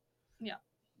sound. Yeah.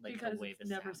 Like Because the way it the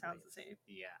never sound sounds the waves. same.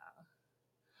 Yeah.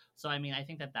 So I mean, I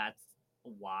think that that's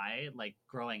why. Like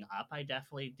growing up, I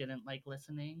definitely didn't like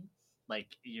listening.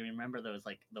 Like you remember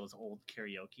those old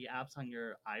karaoke apps on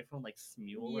your iPhone, like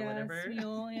Smule or Yeah, whatever.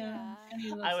 Smule, yeah. yeah. And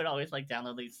he I looks, would always like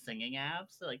download these singing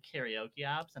apps, like karaoke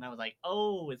apps, and I was like,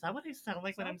 "Oh, is that what I sound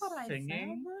like is when that I'm what I singing?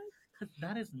 sound like? Because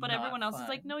that is But not everyone else is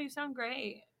like, fun." no, you sound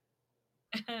great.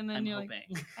 And then I'm you're like,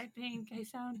 hoping, I think I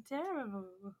sound terrible.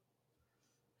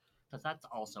 because that's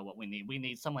also what we need. We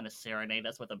need someone to serenade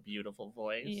us with a beautiful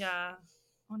voice. Yeah,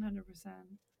 100%.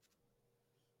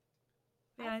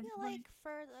 I Yeah, feel like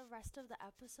for the rest of the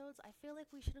episodes, I feel like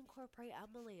we should incorporate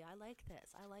Emily. I like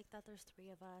this. I like that there's three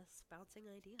of us bouncing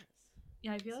ideas.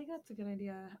 yeah, I feel like that's a good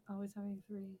idea. Always having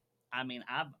three. I mean,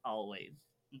 I've always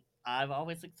I've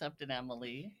always accepted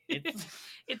Emily. It's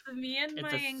It's me and it's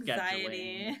my a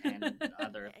anxiety. scheduling and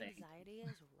other My things. anxiety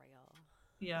is real.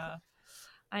 Yeah.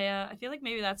 I feel like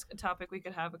maybe that's a topic we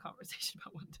could have a conversation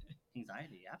about one day.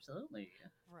 Anxiety, absolutely.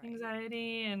 Right.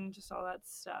 Anxiety and just all that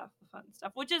stuff, the fun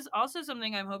stuff, which is also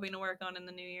something I'm hoping to work on in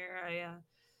the new year. I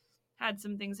had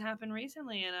some things happen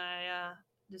recently, and I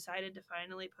decided to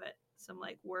finally put some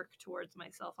like work towards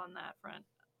myself on that front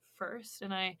first.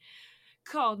 And I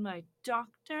called my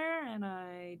doctor and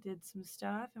I did some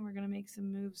stuff, and we're gonna make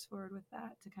some moves forward with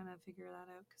that to kind of figure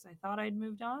that out because I thought I'd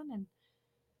moved on, and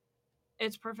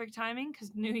it's perfect timing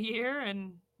because new year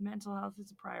and mental health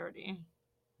is a priority.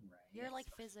 Right. You're like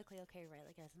physically okay, right?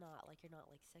 Like it's not like you're not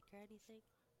like sick or anything.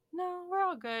 No, we're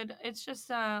all good. It's just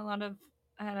a lot of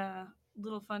I had a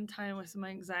little fun time with some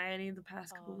anxiety the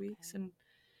past couple Oh, weeks, okay. and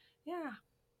yeah,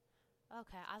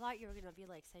 Okay, I thought you were gonna be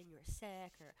like saying you were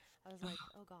sick, or I was like,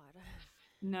 oh God.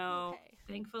 You no, okay?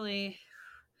 thankfully,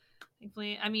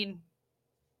 I mean,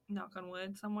 knock on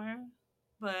wood somewhere,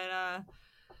 but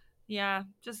yeah,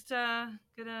 just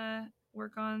gonna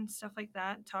work on stuff like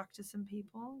that, talk to some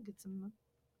people, get some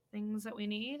things that we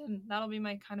need, and that'll be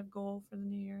my kind of goal for the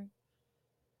new year.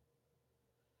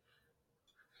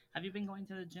 Have you been going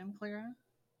to the gym, Clara?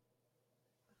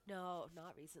 No,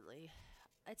 not recently.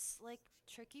 It's like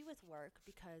tricky with work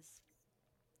because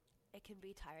it can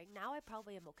be tiring. Now I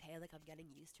probably am okay, like I'm getting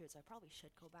used to it, so I probably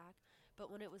should go back.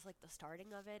 But when it was like the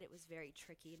starting of it, it was very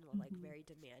tricky and like Mhm. very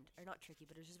or not tricky,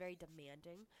 but it was just very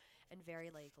demanding and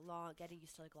very like long, getting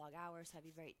used to like long hours, so I'd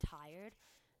be very tired.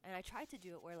 And I tried to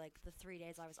do it where like the 3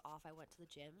 days I was off, I went to the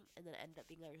gym, and then it ended up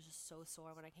being I was just so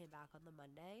sore when I came back on the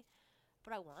Monday.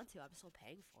 But I want to. I'm still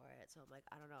paying for it, so I'm like,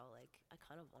 I don't know. Like I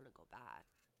kind of want to go back.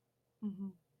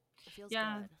 Mhm. It feels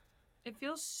Yeah, good. it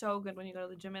feels so good when you go to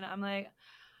the gym, and I'm like,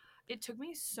 it took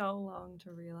me so long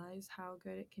to realize how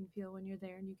good it can feel when you're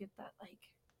there and you get that like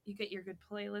you get your good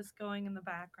playlist going in the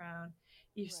background.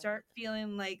 You Right. start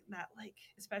feeling like that, like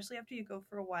especially after you go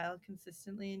for a while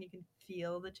consistently and you can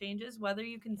feel the changes, whether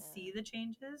you can Yeah. see the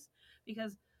changes,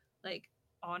 because like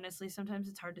honestly sometimes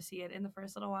it's hard to see it in the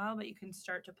first little while, but you can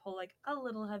start to pull like a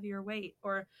little heavier weight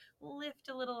or lift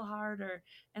a little harder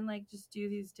and like just do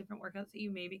these different workouts that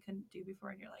you maybe couldn't do before,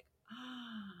 and you're like,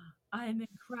 ah, I'm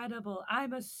incredible.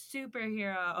 I'm a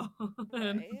superhero.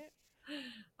 And, Right.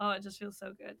 oh, it just feels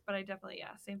so good. But I definitely,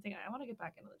 yeah, same thing. I want to get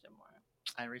back into the gym more.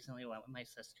 I recently went with my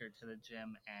sister to the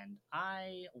gym and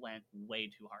I went way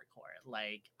too hardcore.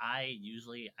 Like I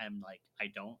usually am like I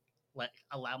don't let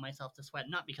allow myself to sweat,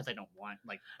 not because I don't want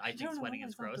like I I think don't allow sweating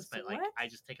is myself to gross, but like sweat. I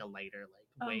just take a lighter like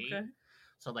Oh, weight. okay.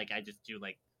 So like I just do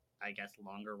like I guess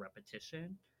longer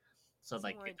repetition. So So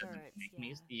like more it doesn't endurance. make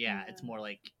me Yeah. yeah, it's Yeah. more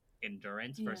like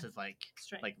endurance Yeah. versus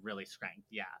Strength. like really strength.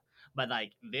 Yeah. But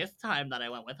like this time that I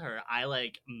went with her, I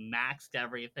like maxed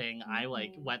everything. I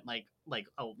like Mhm. went like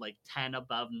 10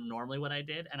 above normally what I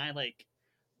did, and I like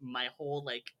my whole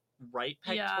like right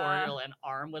Yeah. pectoral and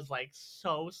arm was like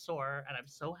so sore, and I'm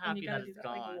so And you happy got that to do it's that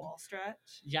like gone. wall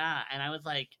stretch. Yeah, and I was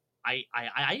like I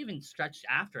even stretched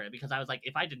after it because I was like,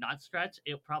 if I did not stretch,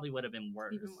 it probably would have been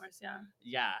worse. Even worse, yeah.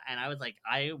 Yeah, and I was like,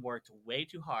 I worked way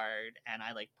too hard, and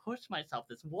I like pushed myself.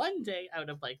 This one day, I would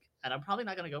have like, and I'm probably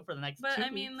not gonna go for the next But 2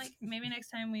 weeks. like maybe next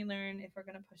time we learn if we're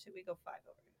gonna push it, we go 5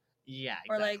 over. Yeah,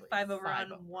 Or exactly. like 5 over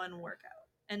Five on over. one workout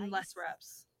I and less used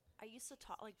reps. I used to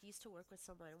talk like used to work with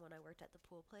someone when I worked at the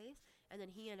pool place, and then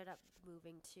he ended up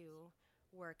moving to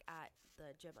work at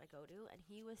the gym I go to, and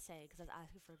he was saying because I was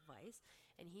asking for advice,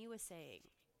 and he was saying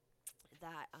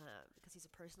that because he's a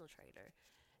personal trainer,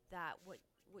 that what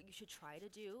you should try to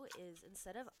do is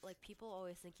instead of like people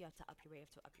always think you have to up your weight, you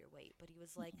have to up your weight, but he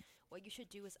was like, what you should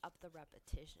do is up the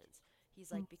repetitions.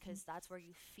 He's like Mhm. because that's where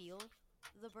you feel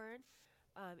the burn.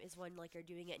 Is when like you're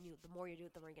doing it and you the more you do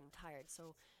it the more you're getting tired,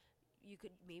 so you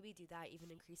could maybe do that,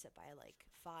 even increase it by like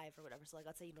 5 or whatever. So like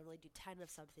let's say you normally do 10 of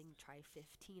something, try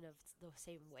 15 of the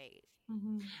same weight.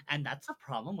 Mhm. And that's the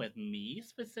problem with me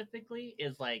specifically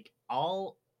is like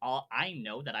all I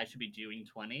know that I should be doing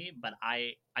 20, but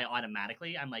I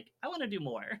automatically I'm like I want to do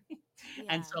more.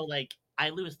 And Yeah. so like I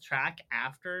lose track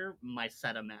after my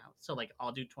set amount. So like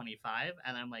I'll do 25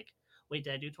 and I'm like, wait,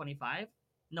 did I do 25?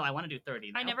 No, I want to do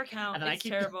 30 I now. never count. And then I It's keep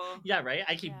terrible. yeah, right?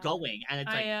 I keep Yeah. going and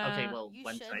it's I like, okay, well, You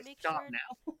when should I should make stop sure.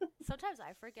 now? Sometimes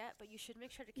I forget, but you should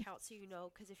make sure to count so you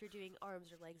know. Because if you're doing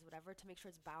arms or legs, whatever, to make sure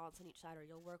it's balanced on each side, or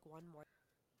you'll work one more.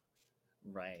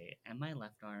 Right. And my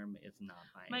left arm is not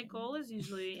My my goal is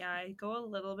usually, yeah, I go a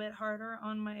little bit harder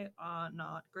on my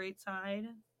not great side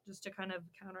just to kind of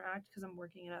counteract because I'm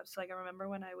working it up. So like I remember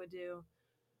when I would do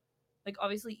Like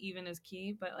obviously even is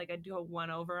key, but like I'd do a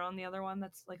 1 over on the other one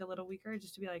that's like a little weaker,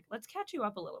 just to be like, let's catch you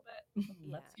up a little bit. Yeah.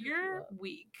 Let's get you You're up.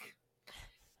 weak.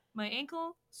 My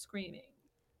ankle screaming.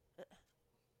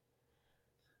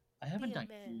 I haven't Be a done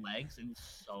man. legs in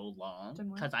so long Done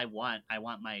what? because I want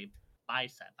my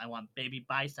bicep. I want baby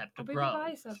bicep to Oh, baby grow.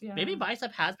 bicep, yeah. Baby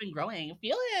bicep has been growing.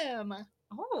 Feel him,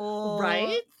 Oh,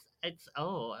 right? It's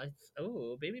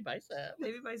baby bicep.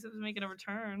 Baby bicep is making a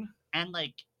return. And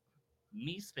like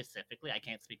me specifically, I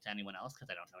can't speak to anyone else because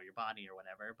I don't know your body or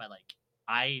whatever. But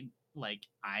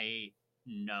I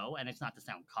know, and it's not to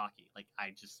sound cocky. Like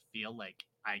I just feel like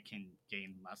I can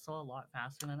gain muscle a lot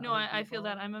faster than No, other I feel people.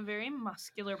 that I'm a very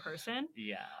muscular person.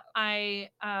 Yeah.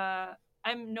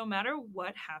 I'm no matter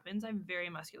what happens, I'm very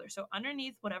muscular. So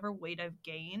underneath whatever weight I've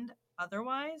gained,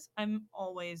 otherwise, I'm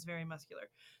always very muscular.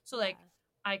 So like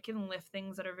I can lift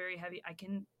things that are very heavy. I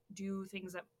can do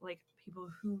things that like people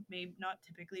who may not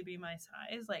typically be my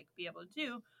size like be able to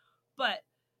do. But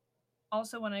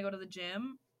also when I go to the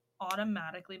gym,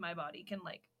 automatically my body can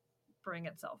like bring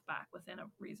itself back within a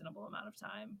reasonable amount of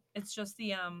time. It's just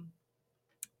the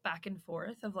back and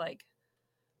forth of like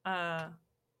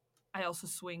I also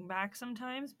swing back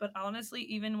sometimes, but honestly,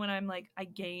 even when I'm like I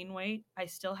gain weight, I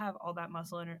still have all that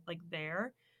muscle in like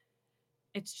there.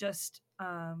 It's just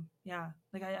yeah,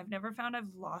 like I've never found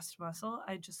I've lost muscle.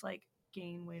 I just like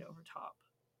gain weight over top.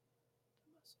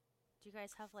 Do you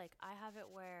guys have like, I have it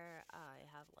where I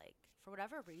have like, for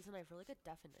whatever reason, I have really good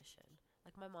definition.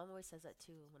 Like my mom always says that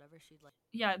too whenever she'd like,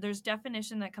 Yeah, there's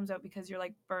definition that comes out because you're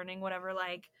like burning whatever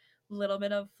like little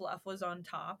bit of fluff was on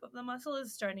top of the muscle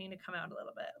is starting to come out a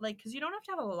little bit. Like, because you don't have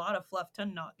to have a lot of fluff to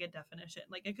not get definition.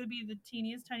 Like, it could be the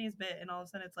teeniest, tiniest bit, and all of a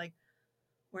sudden it's like,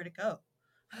 where'd it go?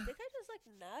 I think I just like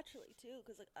naturally too,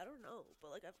 because like, I don't know,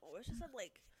 but like I've always just had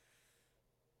like,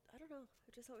 I don't know, I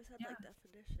just always had Yeah. like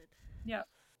definition. Yeah.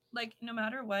 Like, no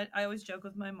matter what, I always joke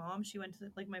with my mom. She went to,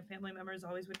 like, my family members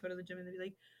always would go to the gym and they'd be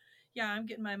like, yeah, I'm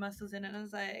getting my muscles in. And I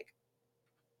was like,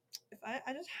 if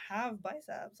I just have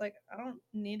biceps. Like, I don't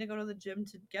need to go to the gym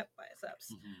to get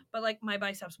biceps. Mhm. But, like, my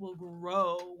biceps will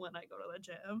grow when I go to the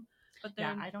gym. But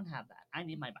Yeah, they're, I don't have that. I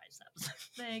need my biceps.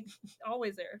 like,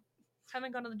 always there.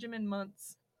 Haven't gone to the gym in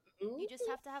months. You just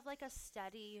have to have like a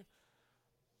steady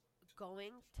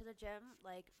going to the gym.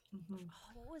 Like, Mm-hmm.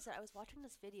 what was it? I was watching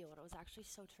this video and it was actually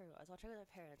so true. I was watching it with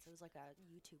my parents. It was like a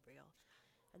YouTube reel.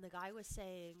 And the guy was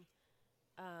saying,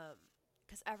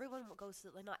 because everyone goes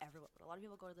to, like, not everyone, but a lot of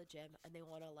people go to the gym and they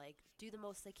want to like do the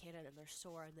most they can and they're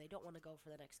sore and they don't want to go for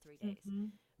the next 3 days.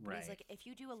 Mm-hmm. But Right. he's like, if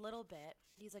you do a little bit,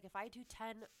 he's like, if I do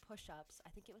 10 push-ups, I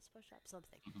think it was push-ups,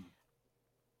 something. Mhm.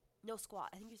 No, squat.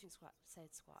 I think using squat,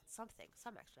 said squat, something,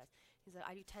 some exercise. He's like,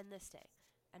 I do 10 this day,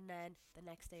 and then the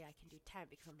next day I can do 10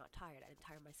 because I'm not tired. I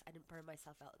didn't burn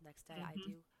myself out. The next day I Mhm.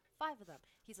 do 5 of them.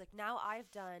 He's like, now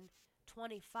I've done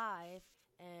 25,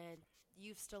 and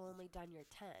you've still only done your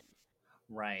 10.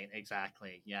 Right,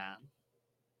 exactly. Yeah.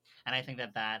 And I think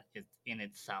that is in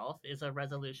itself is a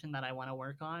resolution that I want to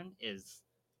work on is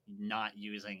not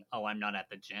using, oh, I'm not at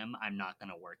the gym, I'm not going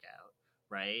to work out,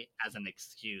 right? As an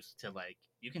excuse to like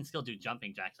you can still do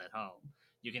jumping jacks at home.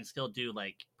 You can still do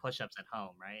like push-ups at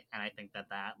home, right? And I think that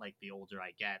like the older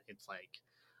I get, it's like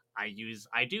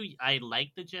I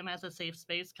like the gym as a safe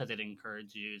space because it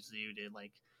encourages you to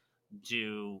like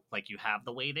do like you have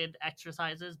the weighted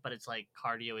exercises, but it's like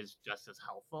cardio is just as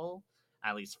helpful,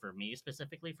 at least for me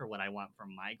specifically, for what I want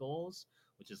from my goals,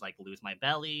 which is like lose my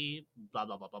belly, blah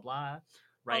blah blah blah blah.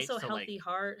 Right. Also, so healthy like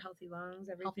heart, healthy lungs,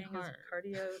 everything is heart.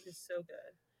 cardio is so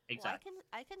good. exactly. Well,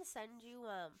 I can send you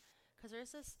because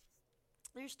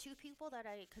there's two people that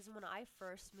because when I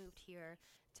first moved here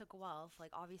to Guelph,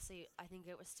 like obviously I think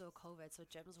it was still COVID, so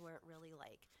gyms weren't really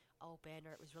like open,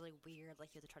 or it was really weird. Like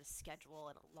you had to try to schedule,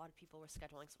 and a lot of people were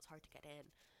scheduling, so it was hard to get in.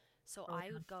 So Oh, I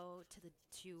yeah. would go to the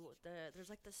there's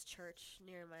like this church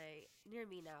near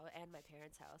me now and my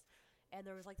parents' house, and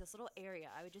there was like this little area.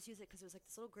 I would just use it because it was like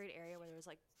this little great area where there was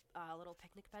like little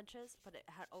picnic benches, but it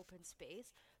had open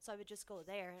space. So I would just go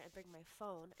there and bring my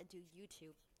phone and do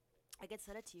YouTube. I can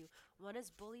send it to you. One is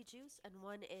Bully Juice and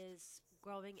one is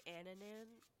Growing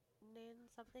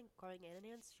something. Growing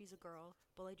Ananans. She's a girl.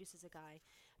 Bully Juice is a guy.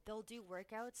 They'll do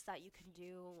workouts that you can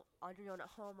do on your own at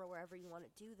home or wherever you want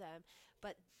to do them.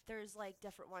 But there's like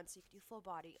different ones. So you can do full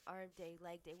body, arm day,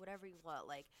 leg day, whatever you want.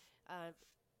 Like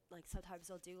sometimes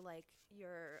they'll do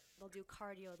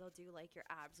cardio, they'll do like your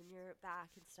abs and your back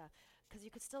and stuff, because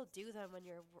you could still do them when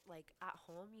you're like at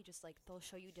home. You just like they'll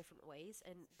show you different ways.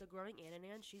 And the Growing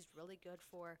Ananan, she's really good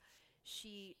for,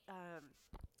 she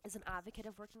is an advocate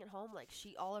of working at home. Like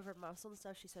she, all of her muscle and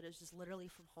stuff, she said, is just literally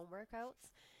from home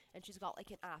workouts. and she's got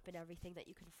like an app and everything that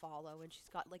you can follow, and she's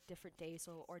got like different days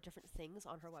or different things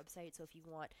on her website. So if you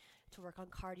want to work on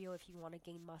cardio, if you want to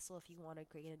gain muscle, if you want to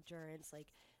gain endurance, like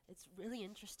it's really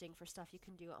interesting for stuff you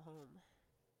can do at home.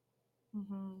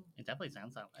 Mm-hmm. It definitely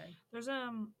sounds that way. There's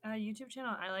a YouTube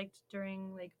channel I liked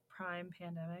during like prime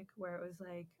pandemic where it was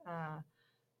like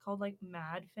called like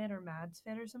Mad Fit or Mads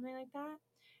Fit or something like that.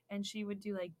 And she would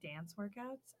do like dance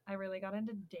workouts. I really got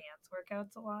into dance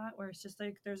workouts a lot where it's just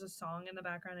like there's a song in the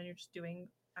background and you're just doing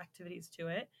activities to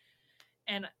it.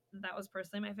 And that was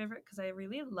personally my favorite because I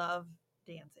really love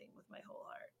dancing with my whole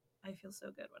heart. I feel so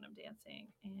good when I'm dancing.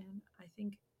 And I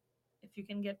think if you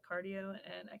can get cardio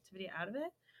and activity out of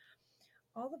it,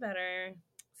 all the better.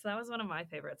 So that was one of my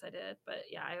favorites I did. But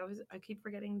yeah, I keep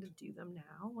forgetting to do them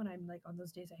now when I'm like on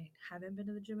those days I haven't been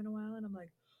to the gym in a while and I'm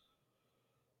like,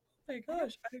 oh my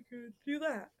gosh, I could do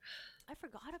that. I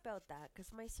forgot about that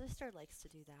because my sister likes to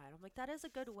do that. I'm like, that is a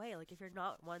good way. Like, if you're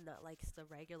not one that likes the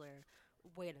regular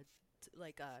way to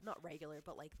like, not regular,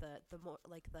 but like the more,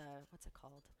 like the, what's it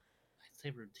called? I'd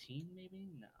say routine,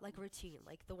 maybe? No. Like routine,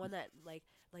 like the one that, like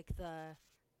the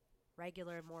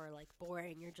regular, more like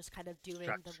boring. You're just kind of doing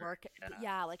the Structure, work. yeah.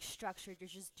 Yeah, like structured. You're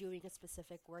just doing a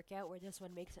specific workout where this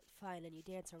one makes it fun and you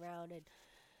dance around and,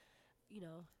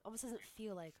 almost doesn't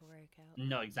feel like a workout.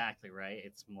 No, exactly, right?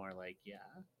 It's more like, yeah.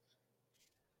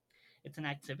 It's an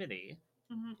activity.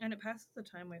 Mm-hmm. And it passes the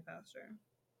time way faster.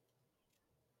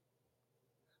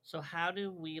 So how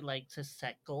do we like to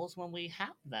set goals when we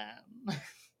have them?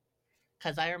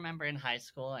 Because I remember in high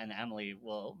school, and Emily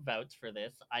will vouch for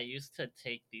this, I used to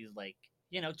take these like,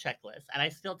 checklists. And I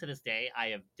still to this day, I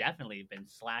have definitely been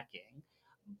slacking.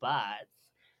 But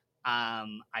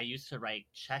I used to write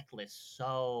checklists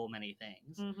so many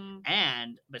things. Mm-hmm.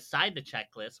 And beside the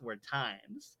checklist were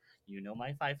times,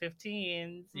 my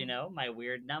 5:15s, my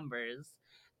weird numbers.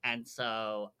 And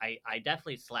so I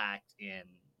definitely slacked in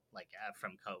like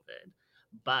from COVID.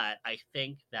 But I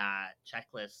think that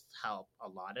checklists help a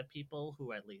lot of people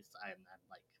who at least I'm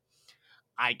like,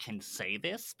 I can say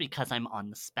this because I'm on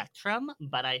the spectrum,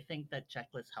 but I think that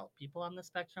checklists help people on the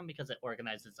spectrum because it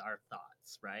organizes our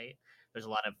thoughts, right? There's a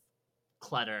lot of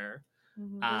clutter.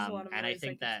 Mm-hmm. There's a lot of and I noise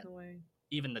think gets that in the way.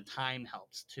 even the time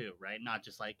helps too, right? Not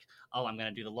just like, oh, I'm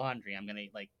gonna do the laundry, I'm gonna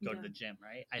like go to Yeah. the gym,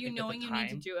 right? I You think that knowing the you need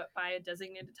to time, do it by a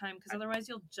designated time because otherwise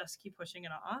you'll just keep pushing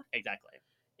it off. exactly.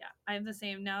 Yeah, I have the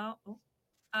same now.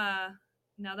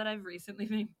 Now that I've recently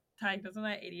been diagnosed with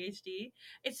my ADHD,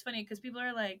 it's funny because people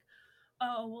are like,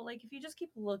 oh, well, like if you just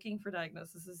keep looking for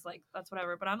diagnosis, is like that's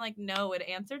whatever. But I'm like, no, it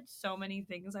answered so many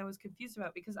things I was confused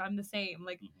about because I'm the same.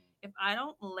 Like, if I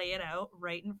don't lay it out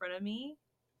right in front of me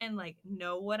and like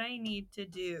know what I need to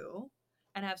do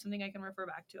and have something I can refer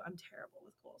back to, I'm terrible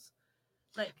with goals.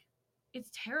 Like,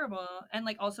 it's terrible. And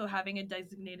like also having a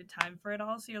designated time for it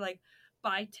all. So you're like,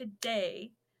 by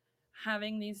today,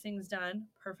 having these things done,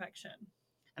 perfection.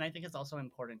 And I think it's also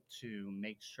important to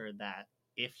make sure that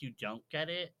if you don't get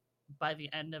it by the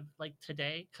end of like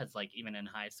today, because like even in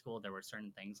high school there were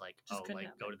certain things like Just couldn't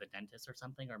like go happen. to the dentist or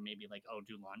something, or maybe like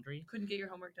do laundry. Couldn't get your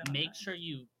homework done. on Make time. sure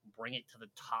you bring it to the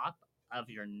top of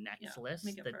your next list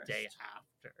make it the day first.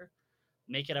 after.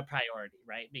 Make it a priority,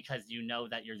 right? Because you know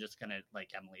that you're just gonna, like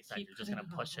Emily said, Keep you're just gonna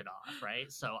putting it push it off,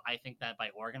 right? So I think that by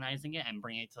organizing it and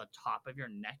bringing it to the top of your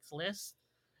next list,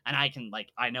 and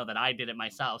I know that I did it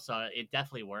myself, so it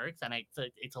definitely works, and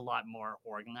it's a lot more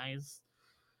organized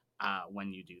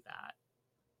when you do that.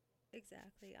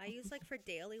 Exactly. I use like for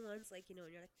daily ones, like when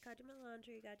you're like, gotta do my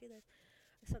laundry, gotta do this.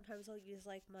 Sometimes I'll use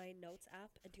like my notes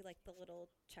app and do like the little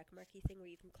check marky thing where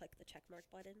you can click the check mark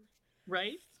button.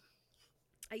 Right?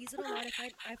 I use it a lot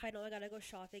if I know I gotta go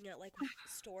shopping at like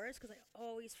stores because I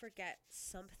always forget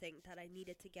something that I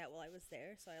needed to get while I was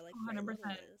there. So I like write 100%. little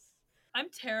lists. I'm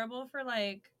terrible for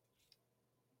like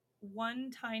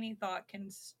one tiny thought can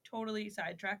totally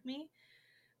sidetrack me.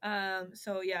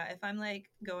 So yeah, if I'm like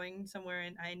going somewhere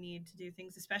and I need to do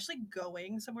things, especially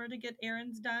going somewhere to get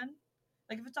errands done,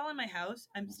 like if it's all in my house,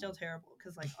 I'm still terrible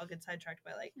because like I'll get sidetracked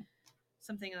by like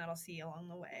something that I'll see along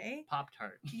the way.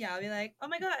 Pop-Tart. Yeah, I'll be like, oh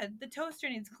my god, the toaster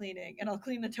needs cleaning, and I'll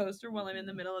clean the toaster while I'm in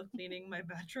the middle of cleaning my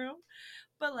bedroom.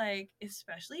 But like,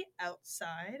 especially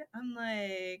outside, I'm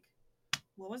like,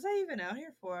 what was I even out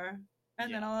here for?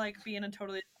 And then Yeah. I'll like be in a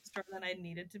totally different store than I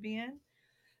needed to be in.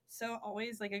 So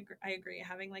always like I agree,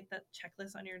 having like that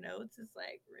checklist on your notes is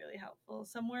like really helpful.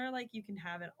 Somewhere like you can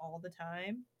have it all the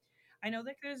time. I know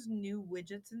that there's new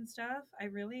widgets and stuff. I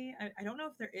don't know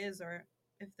if there is, or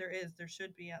if there is, there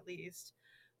should be at least.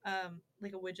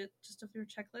 Like a widget just of your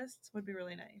checklists would be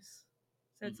really nice.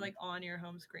 So it's Mhm. like on your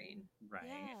home screen. Right.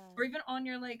 Yeah. Or even on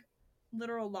your like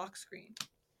literal lock screen.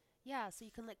 Yeah, so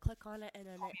you can like click on it and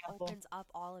then Call it me Apple. opens up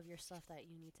all of your stuff that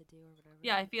you need to do or whatever.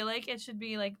 Yeah, I feel like it should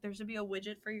be like there should be a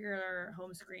widget for your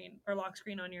home screen or lock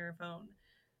screen on your phone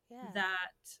Yeah.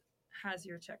 that has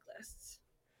your checklists.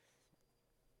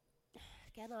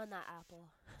 Get on that,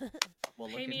 Apple. We'll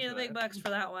look Pay me into the big it. bucks for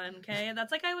that one, okay?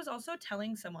 That's like I was also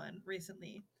telling someone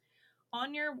recently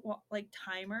on your like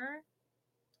timer,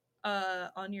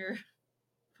 on your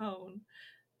phone,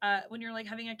 when you're like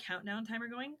having a countdown timer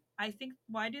going. I think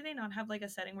why do they not have like a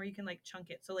setting where you can like chunk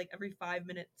it so like every 5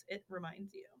 minutes it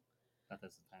reminds you? That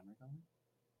there's a timer going.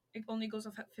 It only goes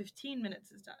off at 15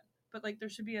 minutes is done. But like there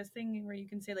should be a thing where you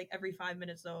can say like every 5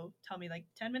 minutes though, tell me like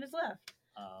 10 minutes left.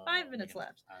 5 minutes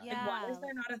left. Yeah. Like why is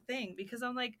there not a thing? Because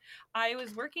I'm like I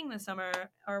was working this summer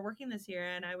or working this year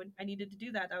and I needed to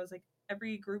do that. I was like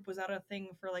every group was out a thing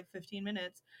for like 15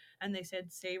 minutes and they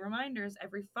said say reminders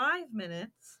every 5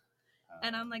 minutes.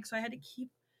 And I'm like so I had to keep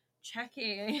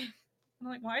checking. I'm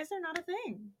like why is there not a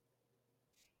thing?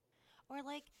 Or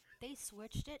like they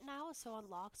switched it now, so on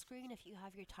lock screen, if you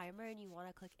have your timer and you want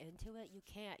to click into it, you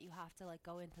can't. You have to like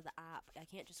go into the app. I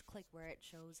can't just click where it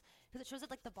shows because it shows at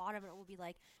like the bottom, and it will be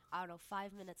like I don't know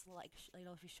 5 minutes. Like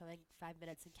if you're showing 5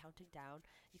 minutes and counting down,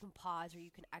 you can pause or you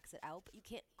can exit out, but you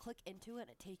can't click into it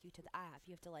and take you to the app.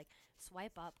 You have to like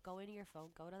swipe up, go into your phone,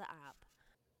 go to the app.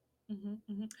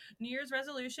 New Year's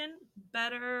resolution: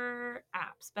 better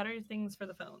apps, better things for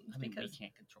the phones. I mean, because we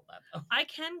can't control that though. I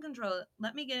can control it.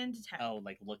 Let me get into tech. Oh,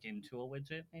 like look into a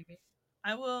widget maybe.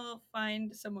 I will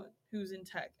find someone who's in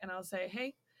tech and I'll say,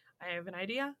 hey, I have an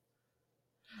idea.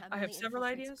 I have Emily several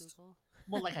infiltrates ideas. Google.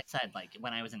 Well, like I said, like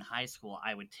when I was in high school,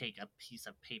 I would take a piece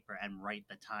of paper and write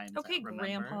the times. Okay, remember?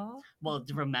 Grandpa. Well,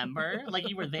 remember, like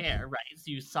you were there, right? So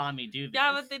you saw me do this.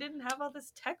 Yeah, but they didn't have all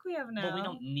this tech we have now. But we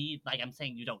don't need. Like I'm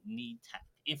saying, you don't need tech.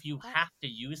 If you But- have to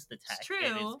use the tech, true.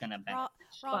 it is gonna benefit.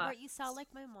 you. Robert, you sound like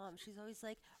my mom. She's always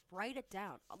like, write it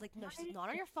down. Like, no, Write she's it not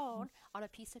on your phone, on a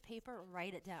piece of paper,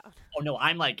 write it down. Oh no,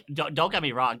 I'm like, don't get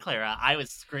me wrong, Clara. I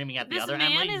was screaming at the This other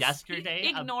man Emily is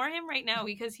yesterday. Ignore him right now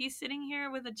because he's sitting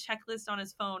here with a checklist on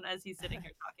his phone as he's sitting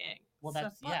here talking. Well,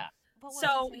 that's but- yeah. But what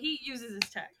So if you- he uses his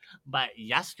tech. But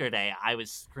yesterday, I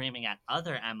was screaming at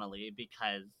other Emily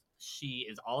because she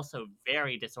is also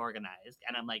very disorganized,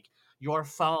 and I'm like, your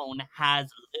phone has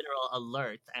literal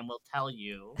alerts and will tell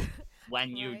you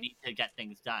when you Right. need to get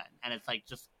things done, and it's like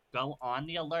just go on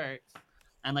the alerts,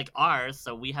 and like ours,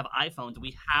 so we have iPhones,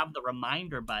 we have the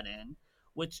reminder button,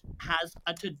 which has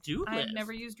a to-do list. I've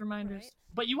never used reminders. Right.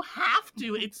 But you have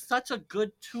to. It's such a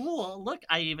good tool. Look,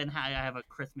 I have a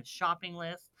Christmas shopping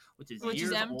list, which is Which is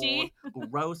years empty.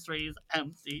 old. Groceries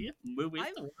empty. Movies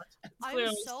I'm- to watch. I'm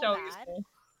Clearly so so bad. useful.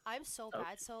 I'm so Okay.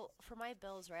 bad. So for my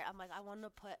bills, right? I'm like, I want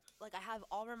to put like I have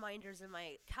all reminders in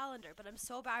my calendar, but I'm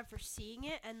so bad for seeing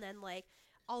it, and then like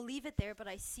I'll leave it there, but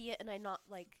I see it and I not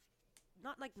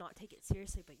take it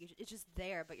seriously, but it's just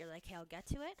there. But you're like, hey, I'll get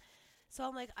to it. So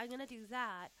I'm like, I'm gonna do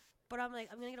that, but I'm like,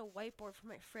 I'm gonna get a whiteboard for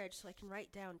my fridge so I can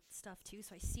write down stuff too,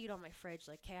 so I see it on my fridge,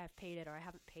 like, hey, I've paid it or I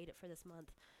haven't paid it for this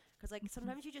month. Because like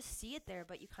sometimes you just see it there,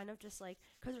 but you kind of just like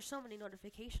because there's so many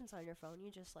notifications on your phone,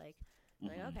 you just like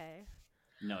Mhm. okay.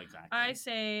 No, exactly. I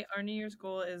say our New Year's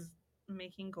goal is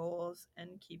making goals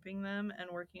and keeping them and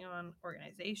working on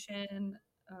organization.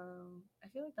 I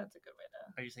feel like that's a good way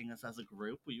to. Are you saying this as a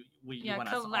group? You Yeah, want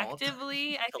us all to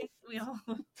collectively, I think we all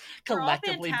we're all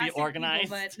collectively be fantastic people, organized?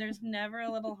 but there's never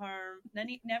a little harm,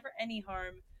 never any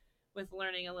harm with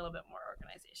learning a little bit more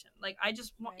organization. Like I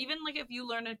just want, Right. even like if you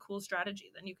learn a cool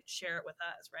strategy, then you could share it with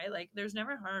us, right? Like there's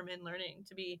never harm in learning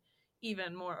to be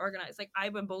even more organized. Like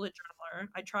I'm a bullet journaler.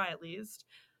 I try at least.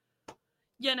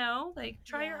 You know, like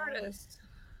try your Yeah. hardest.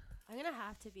 I'm gonna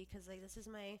have to because like this is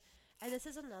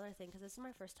another thing because this is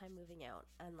my first time moving out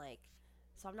and like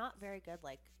so I'm not very good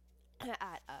like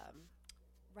at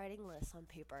writing lists on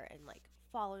paper and like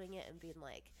following it and being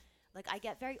like I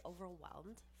get very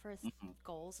overwhelmed for Mhm.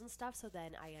 goals and stuff, so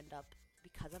then I end up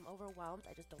because I'm overwhelmed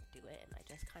I just don't do it and I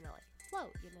just kind of like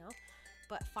float, you know.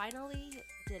 But finally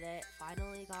did it,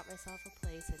 finally got myself a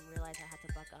place and realized I had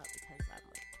to buck up because I'm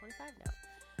like 25 now.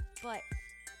 But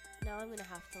now I'm gonna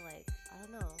have to like I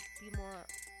don't know,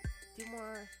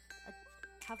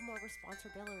 have more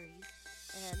responsibilities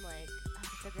and like have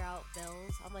to figure out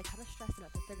bills. I'm like kind of stressing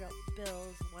out to figure out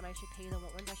bills, when I should pay them,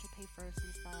 when I should pay first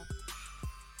and stuff.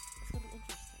 It's gonna be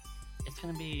interesting. It's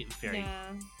gonna be very.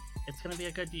 Yeah, It's gonna be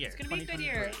a good year. it's gonna be a good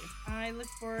year. 2023. I look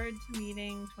forward to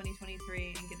meeting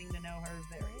 2023 and getting to know her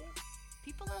very well.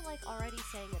 People are like already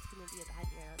saying it's gonna be a bad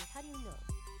year. Like, how do you know?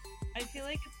 I feel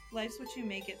like life's what you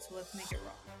make it, so let's make it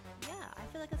wrong. Yeah, I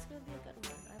feel like it's gonna be a good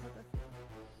one. I have a good feeling.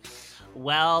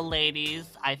 Well,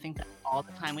 ladies, I think that's all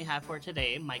the time we have for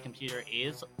today. My computer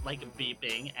is like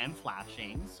beeping and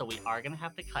flashing, so we are gonna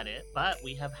have to cut it. But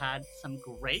we have had some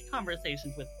great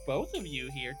conversations with both of you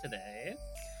here today.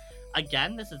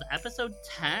 Again, this is episode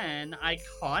 10,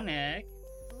 iconic.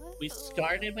 We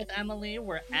started with Emily,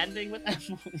 we're ending with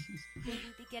Emily. Will we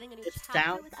be getting a new It chapter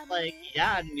sounds with Emily? like,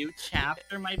 yeah, a new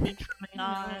chapter might be coming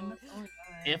on. No. Oh my God.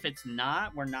 If it's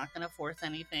not, we're not going to force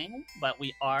anything, but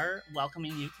we are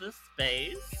welcoming you to the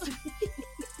space.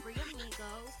 Three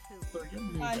amigos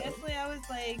who... Honestly, I was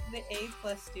like the A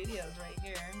plus studios right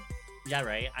here. Yeah,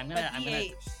 right. I'm But gonna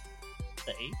EH.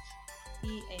 the H.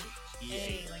 EH. EH.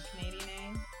 A, like Canadian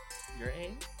A. Your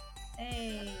A.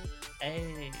 A.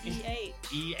 A. EH.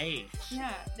 EH.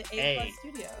 Yeah, the A. A plus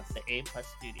studios. The A plus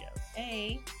studios.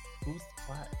 A Who's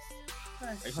plus?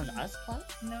 plus. Are you calling us plus?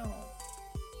 No.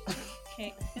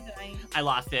 Okay, I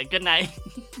lost it. Good night.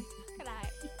 Good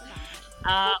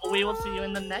night. We will see you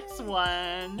in the next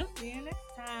one. See you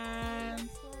next time.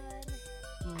 Next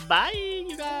one. Bye,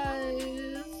 you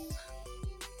guys.